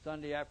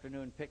Sunday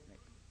afternoon picnic.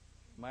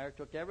 Meier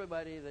took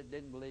everybody that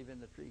didn't believe in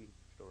the tree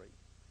story.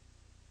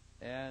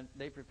 And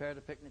they prepared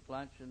a picnic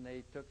lunch, and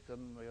they took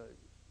some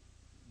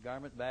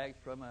garment bags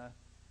from a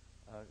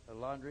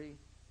laundry,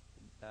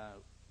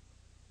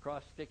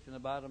 crossed sticks in the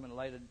bottom and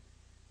lighted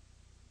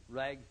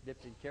rags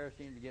dipped in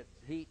kerosene to get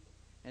heat,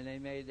 and they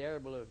made air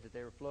balloons that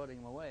they were floating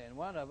them away. And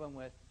one of them,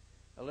 with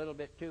a little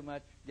bit too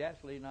much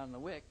gasoline on the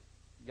wick,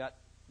 got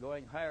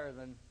going higher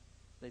than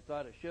they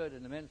thought it should,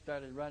 and the men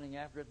started running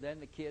after it, then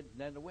the kids,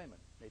 then the women.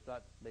 They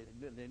thought they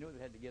knew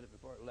they had to get it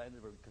before it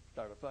landed or it could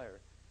start a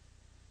fire.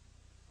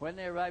 When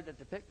they arrived at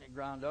the picnic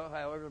ground, though,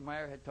 however,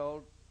 Meier had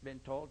been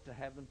told to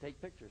have them take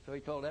pictures. So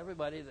he told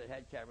everybody that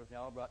had cameras, they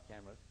all brought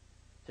cameras,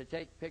 to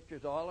take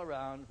pictures all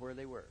around where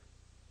they were.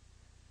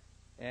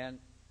 And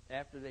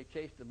after they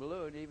chased the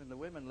balloon, even the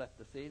women left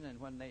the scene, and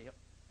when they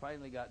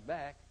finally got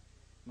back,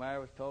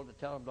 Meier was told to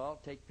tell them to all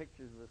take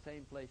pictures of the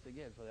same place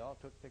again. So they all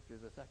took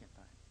pictures a second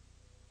time.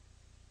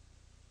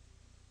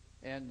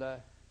 And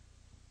let's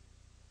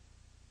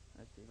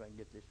see if I can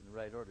get this in the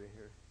right order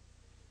here.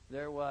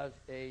 There were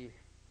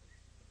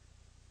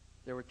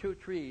two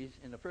trees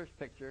in the first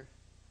picture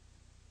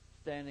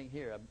standing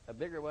here. A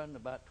bigger one,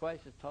 about twice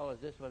as tall as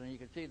this one, and you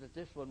can see that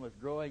this one was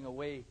growing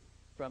away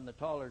from the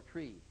taller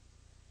tree.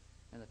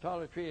 And the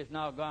taller tree is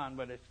now gone,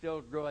 but it's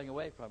still growing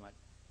away from it.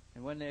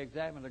 And when they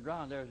examined the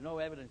ground, there's no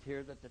evidence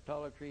here that the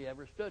taller tree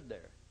ever stood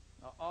there.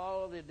 Now,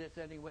 all of the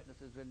dissenting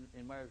witnesses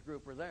in Meier's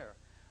group were there.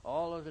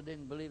 All those that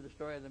didn't believe the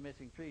story of the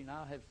missing tree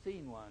now have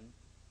seen one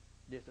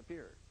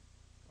disappear,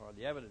 or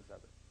the evidence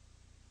of it.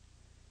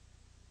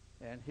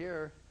 And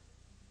here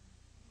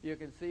you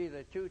can see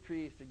the two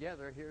trees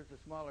together. Here's the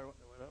smaller one.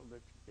 Well,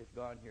 it's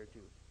gone here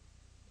too.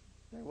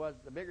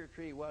 The bigger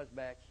tree was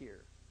back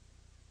here.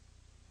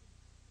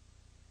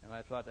 And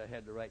I thought I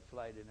had the right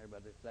slide in there,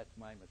 but that's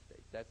my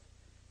mistake.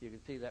 You can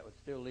see that was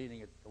still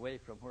leaning it away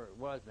from where it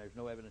was, and there's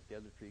no evidence the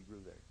other tree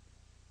grew there.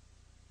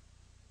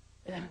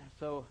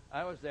 So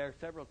I was there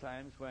several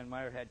times when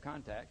Meier had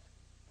contacts,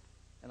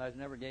 and I was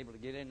never able to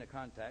get into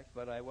contacts,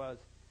 but I was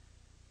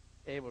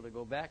able to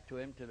go back to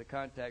him to the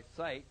contact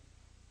site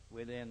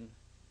within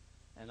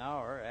an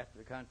hour after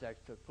the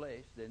contacts took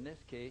place. In this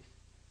case,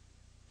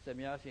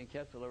 Semjase and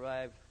Kessel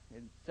arrived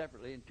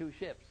separately in two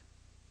ships.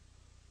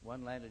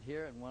 One landed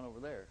here and one over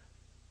there.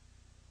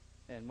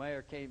 And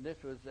Meier came,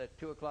 this was at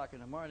 2 o'clock in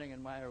the morning,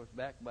 and Meier was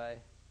back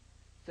by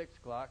 6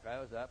 o'clock. I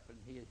was up, and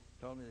he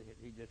told me that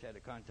he just had a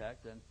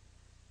contact, and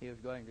he was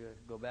going to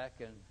go back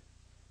and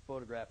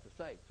photograph the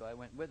site. So I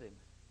went with him.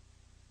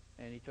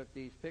 And he took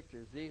these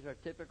pictures. These are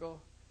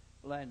typical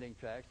landing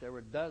tracks. There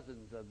were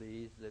dozens of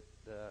these that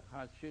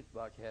Hans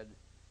Schutzbach had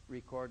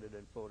recorded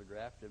and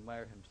photographed, and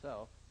Meier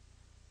himself.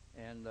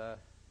 And the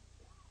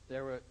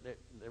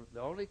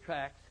only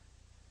tracks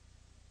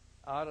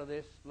out of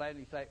this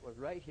landing site was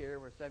right here,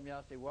 where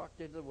Semjase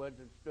walked into the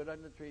woods and stood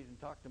under the trees and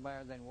talked to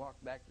Meier, and then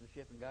walked back to the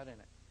ship and got in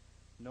it.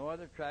 No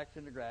other tracks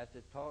in the grass.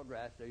 It's tall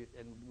grass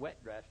and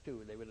wet grass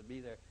too. They would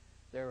be there.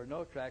 There were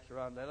no tracks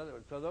around that other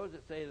one. So those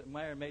that say that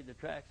Meier made the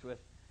tracks with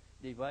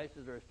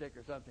devices or a stick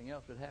or something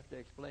else would have to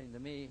explain to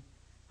me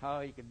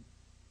how he could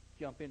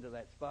jump into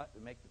that spot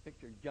and make the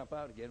picture jump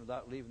out again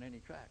without leaving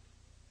any tracks.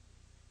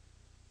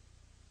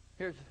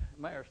 Here's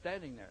Meier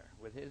standing there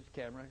with his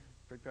camera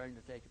trying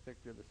to take a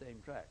picture of the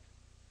same tracks.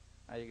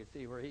 Now you can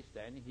see where he's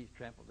standing. He's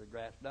trampled the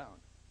grass down.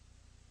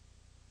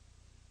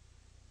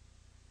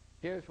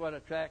 Here's what a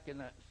track in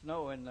the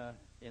snow in the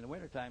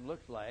wintertime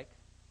looks like.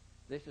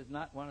 This is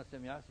not one of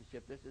Semjase's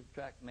ships. This is a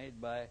track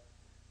made by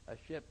a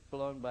ship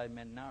flown by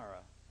Menara,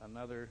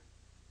 another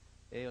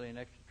alien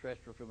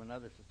extraterrestrial from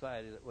another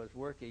society that was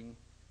working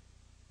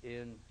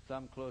in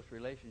some close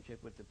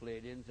relationship with the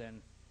Pleiadians,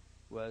 and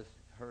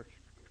her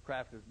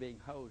craft was being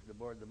housed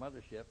aboard the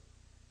mothership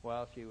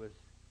while she was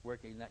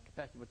working in that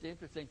capacity. But the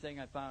interesting thing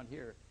I found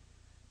here,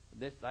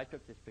 I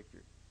took this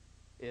picture,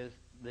 is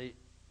the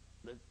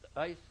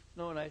ice,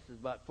 snow and ice is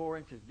about 4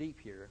 inches deep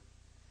here,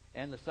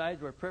 and the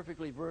sides were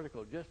perfectly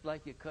vertical, just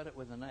like you cut it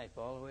with a knife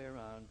all the way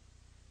around,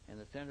 and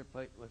the center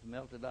point was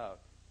melted out.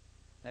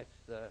 That's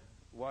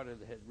water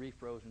that had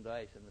refrozen to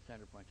ice in the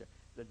center point there.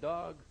 The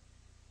dog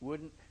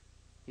wouldn't,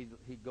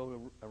 he'd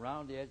go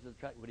around the edge of the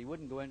track, but he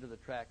wouldn't go into the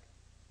track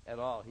at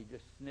all. He'd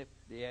just snip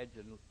the edge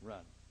and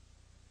run.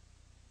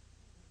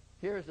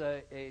 Here's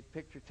a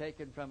picture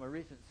taken from a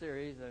recent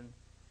series, and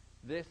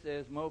this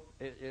is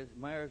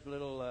Meier's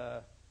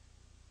little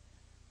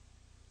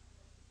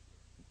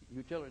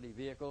utility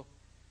vehicle,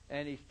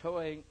 and he's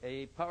towing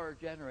a power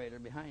generator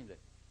behind it.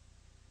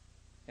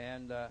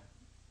 And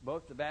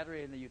both the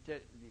battery and the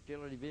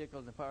utility vehicle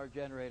and the power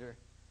generator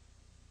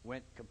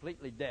went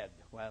completely dead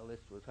while this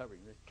was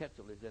hovering. This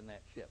Quetzal is in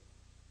that ship.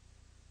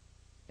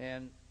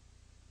 And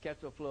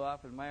Quetzal flew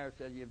off, and Meier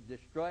said, "You've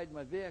destroyed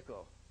my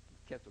vehicle."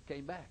 Quetzal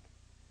came back.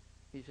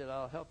 He said,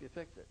 "I'll help you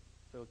fix it."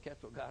 So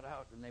Quetzal got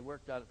out, and they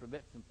worked on it for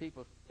bits, and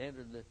people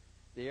entered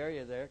the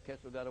area there.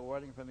 Quetzal got a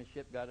warning from his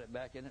ship, got it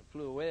back in it,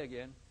 flew away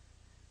again,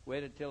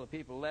 waited till the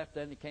people left,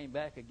 then he came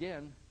back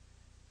again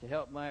to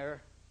help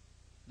Meier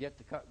get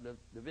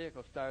the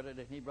vehicle started,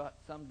 and he brought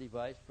some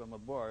device from a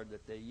board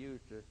that they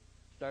used to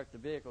start the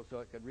vehicle so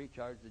it could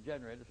recharge the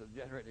generator so the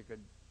generator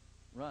could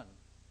run.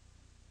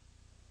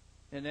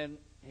 And then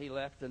he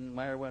left, and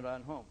Meier went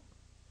on home.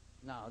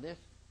 Now this,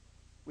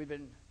 a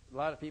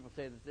lot of people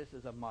say that this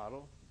is a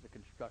model, the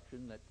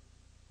construction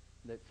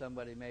that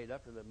somebody made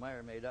up or that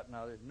Meier made up.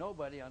 Now there's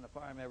nobody on the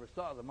farm ever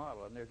saw the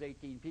model, and there's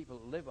 18 people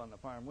that live on the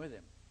farm with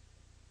him.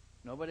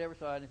 Nobody ever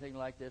saw anything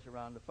like this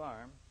around the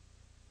farm.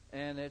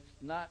 And it's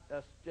not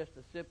just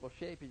a simple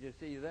shape as you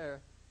see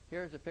there.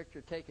 Here's a picture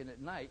taken at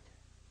night,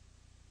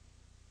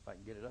 if I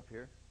can get it up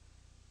here,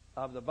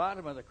 of the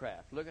bottom of the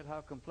craft. Look at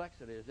how complex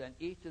it is. And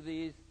each of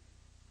these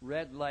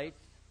red lights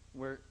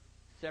were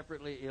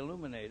separately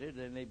illuminated,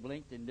 and they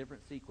blinked in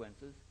different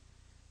sequences.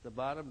 The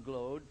bottom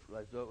glowed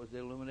as though it was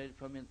illuminated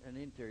from an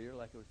interior,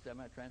 like it was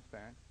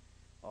semi-transparent.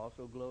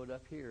 Also glowed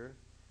up here.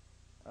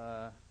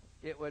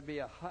 It would be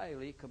a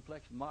highly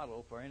complex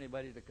model for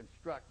anybody to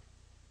construct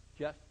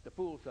just to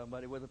fool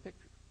somebody with a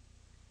picture.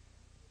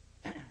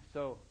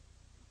 So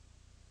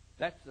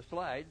that's the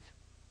slides.